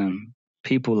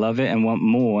people love it and want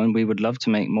more. And we would love to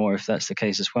make more if that's the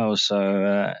case as well.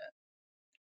 So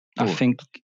I think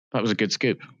that was a good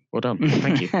scoop. Well done.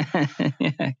 Thank you.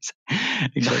 Yeah,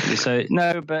 exactly. So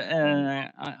no, but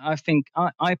I think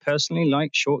I personally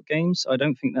like short games. I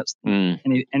don't think that's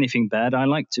anything bad. I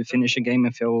like to finish a game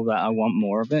and feel that I want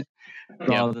more of it,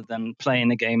 rather than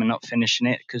playing a game and not finishing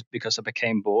it because I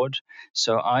became bored.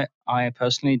 So I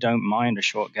personally don't mind a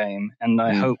short game, and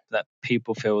I hope that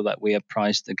people feel that we have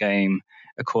priced the game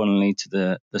accordingly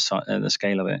to the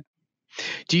scale of it.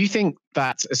 Do you think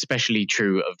that's especially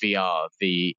true of VR,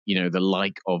 the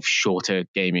like of shorter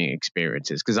gaming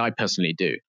experiences? Because I personally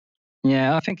do.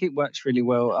 Yeah, I think it works really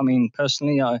well. I mean,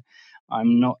 personally,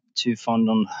 I'm not too fond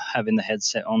on having the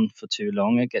headset on for too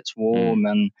long. It gets warm,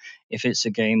 and if it's a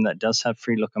game that does have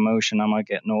free locomotion, I might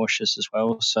get nauseous as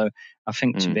well. So I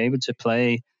think to be able to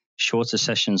play shorter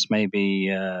sessions, maybe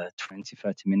 20,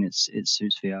 30 minutes, it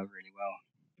suits VR really well.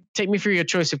 Take me through your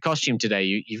choice of costume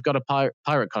today. You've got a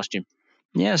pirate costume.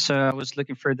 Yeah, so I was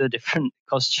looking through the different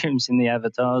costumes in the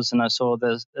avatars, and I saw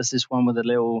there's this one with a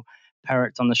little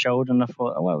parrot on the shoulder, and I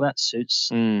thought, oh, well, that suits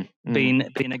being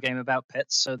a game about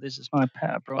pets. So this is my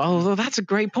pet. Oh, well, that's a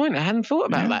great point. I hadn't thought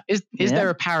about that. Is there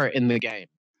a parrot in the game?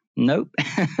 Nope.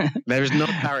 There is not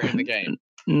a parrot in the game.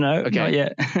 No, not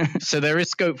yet. So there is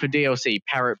scope for DLC,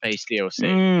 parrot-based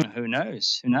DLC. Who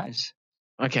knows?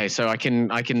 Okay, so I can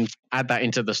add that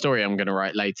into the story I'm going to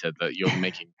write later, that you're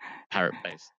making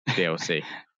parrot-based DLC.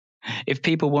 If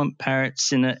people want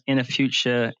parrots in a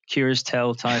future Curious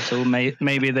Tale title,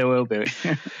 maybe there will be.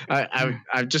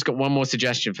 I've just got one more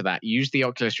suggestion for that. Use the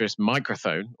Oculus Rift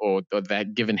microphone, or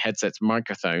that given headset's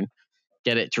microphone.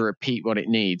 Get it to repeat what it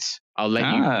needs. I'll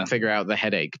let you figure out the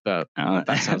headache, but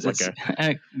that sounds like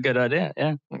a good idea.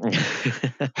 Yeah.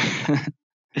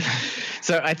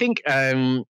 So I think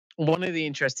one of the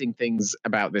interesting things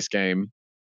about this game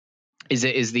is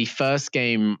it is the first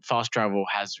game Fast Travel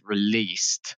has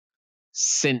released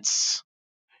since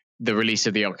the release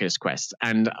of the Oculus Quest.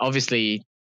 And obviously,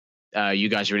 you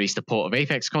guys released a port of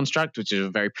Apex Construct, which is a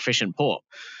very proficient port.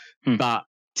 But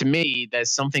to me,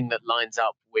 there's something that lines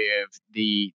up with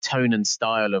the tone and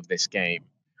style of this game,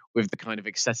 with the kind of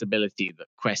accessibility that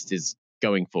Quest is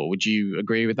going for. Would you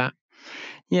agree with that?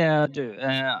 Yeah, I do.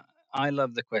 I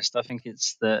love the Quest. I think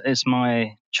it's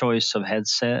my choice of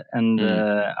headset, and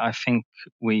I think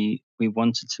we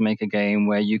wanted to make a game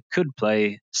where you could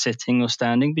play sitting or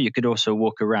standing, but you could also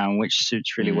walk around, which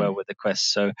suits really well with the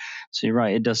Quest. So you're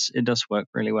right. It does work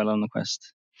really well on the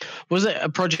Quest. Was it a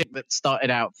project that started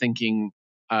out thinking,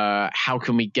 how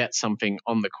can we get something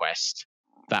on the Quest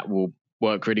that will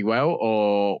work really well,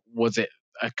 or was it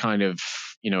a kind of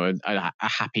a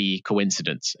happy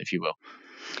coincidence, if you will?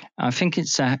 I think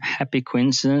it's a happy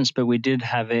coincidence, but we did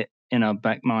have it in our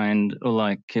back mind, or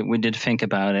like we did think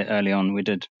about it early on. We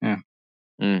did, yeah.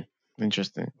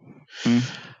 Interesting.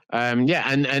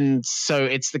 And so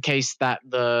it's the case that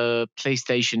the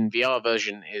PlayStation VR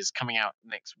version is coming out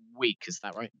next week. Is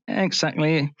that right?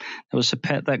 Exactly. There was a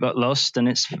pet that got lost, and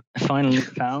it's finally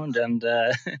found, and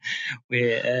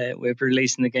we're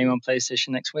releasing the game on PlayStation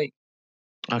next week.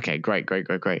 Okay, great.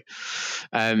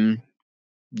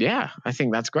 Yeah, I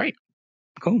think that's great.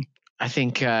 Cool. I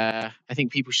think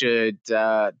people should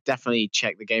definitely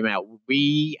check the game out.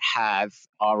 We have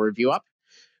our review up.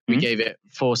 We gave it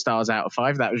 4 stars out of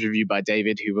 5. That was reviewed by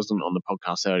David, who wasn't on the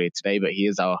podcast earlier today, but he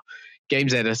is our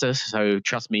games editor, so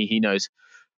trust me, he knows.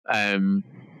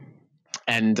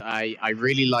 And I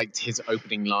really liked his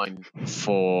opening line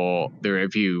for the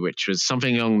review, which was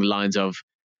something along the lines of,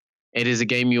 it is a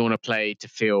game you want to play to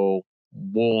feel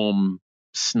warm,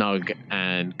 snug,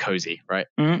 and cozy, right?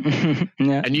 Yeah.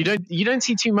 And you don't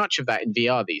see too much of that in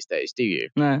VR these days, do you?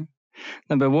 No,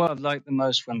 but what I've liked the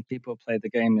most when people play the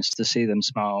game is to see them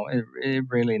smile. It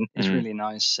really is really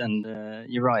nice, and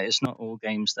you're right. It's not all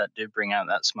games that do bring out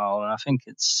that smile, and I think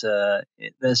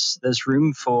there's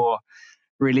room for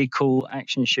really cool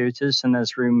action shooters, and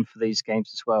there's room for these games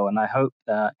as well. And I hope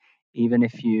that even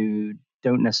if you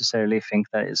don't necessarily think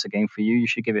that it's a game for you, you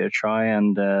should give it a try,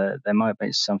 and there might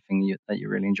be something that you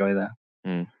really enjoy there.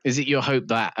 Is it your hope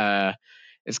that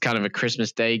it's kind of a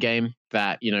Christmas Day game,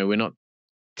 that we're not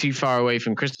too far away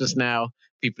from Christmas now,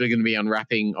 people are going to be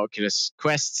unwrapping Oculus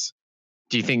Quests?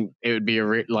 Do you think it would be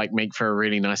make for a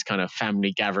really nice kind of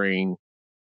family gathering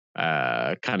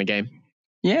kind of game?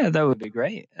 Yeah, that would be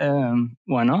great.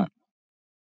 Why not?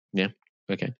 Yeah.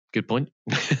 Okay. Good point.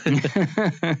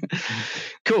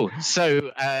 Cool.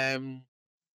 So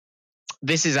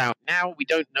this is out now. We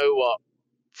don't know what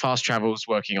Fast Travel's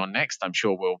working on next. I'm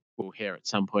sure we'll hear at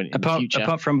some point in the future.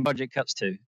 Apart from Budget Cuts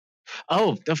 2.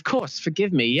 Oh, of course.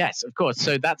 Forgive me. Yes, of course.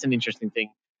 So that's an interesting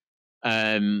thing.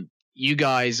 You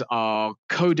guys are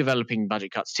co-developing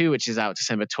Budget Cuts 2, which is out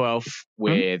December 12th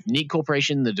with Neat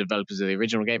Corporation, the developers of the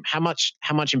original game. How much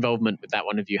involvement with that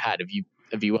one have you had?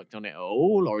 Have you worked on it at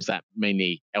all, or is that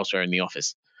mainly elsewhere in the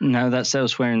office? No, that's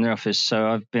elsewhere in the office. So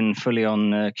I've been fully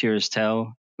on Curious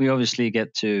Tale. We obviously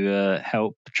get to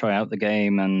help try out the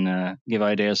game and give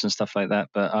ideas and stuff like that.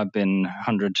 But I've been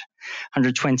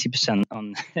 120%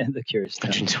 on the Curious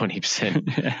Tale.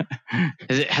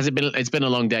 120%. Has it been? It's been a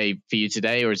long day for you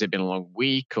today, or has it been a long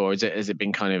week, or has it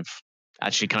been kind of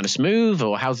smooth,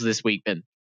 or how's this week been?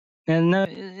 No,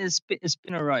 it's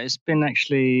been all right. It's been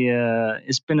actually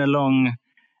it's been a long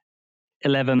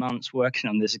 11 months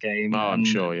working on this game. Oh, I'm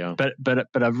sure, yeah. But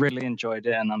I've really enjoyed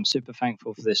it, and I'm super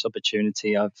thankful for this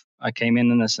opportunity. I came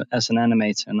in as an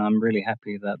animator, and I'm really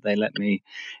happy that they let me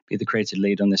be the creative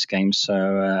lead on this game.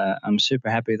 So I'm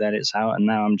super happy that it's out, and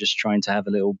now I'm just trying to have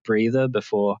a little breather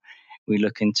before we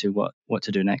look into what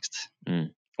to do next.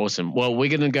 Awesome. Well, we're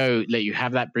going to go let you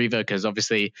have that breather, because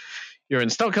obviously you're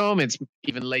in Stockholm. It's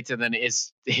even later than it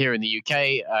is here in the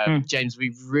UK. James,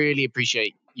 we really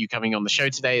appreciate you coming on the show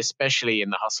today, especially in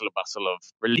the hustle and bustle of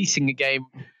releasing a game.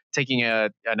 Taking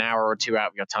an hour or two out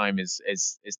of your time is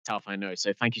tough, I know.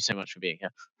 So thank you so much for being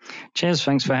here. Cheers.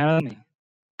 Thanks for having me.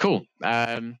 Cool.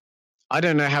 I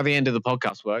don't know how the end of the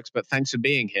podcast works, but thanks for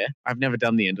being here. I've never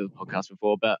done the end of the podcast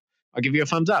before, but I'll give you a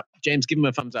thumbs up. James, give him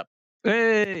a thumbs up.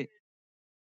 Hey!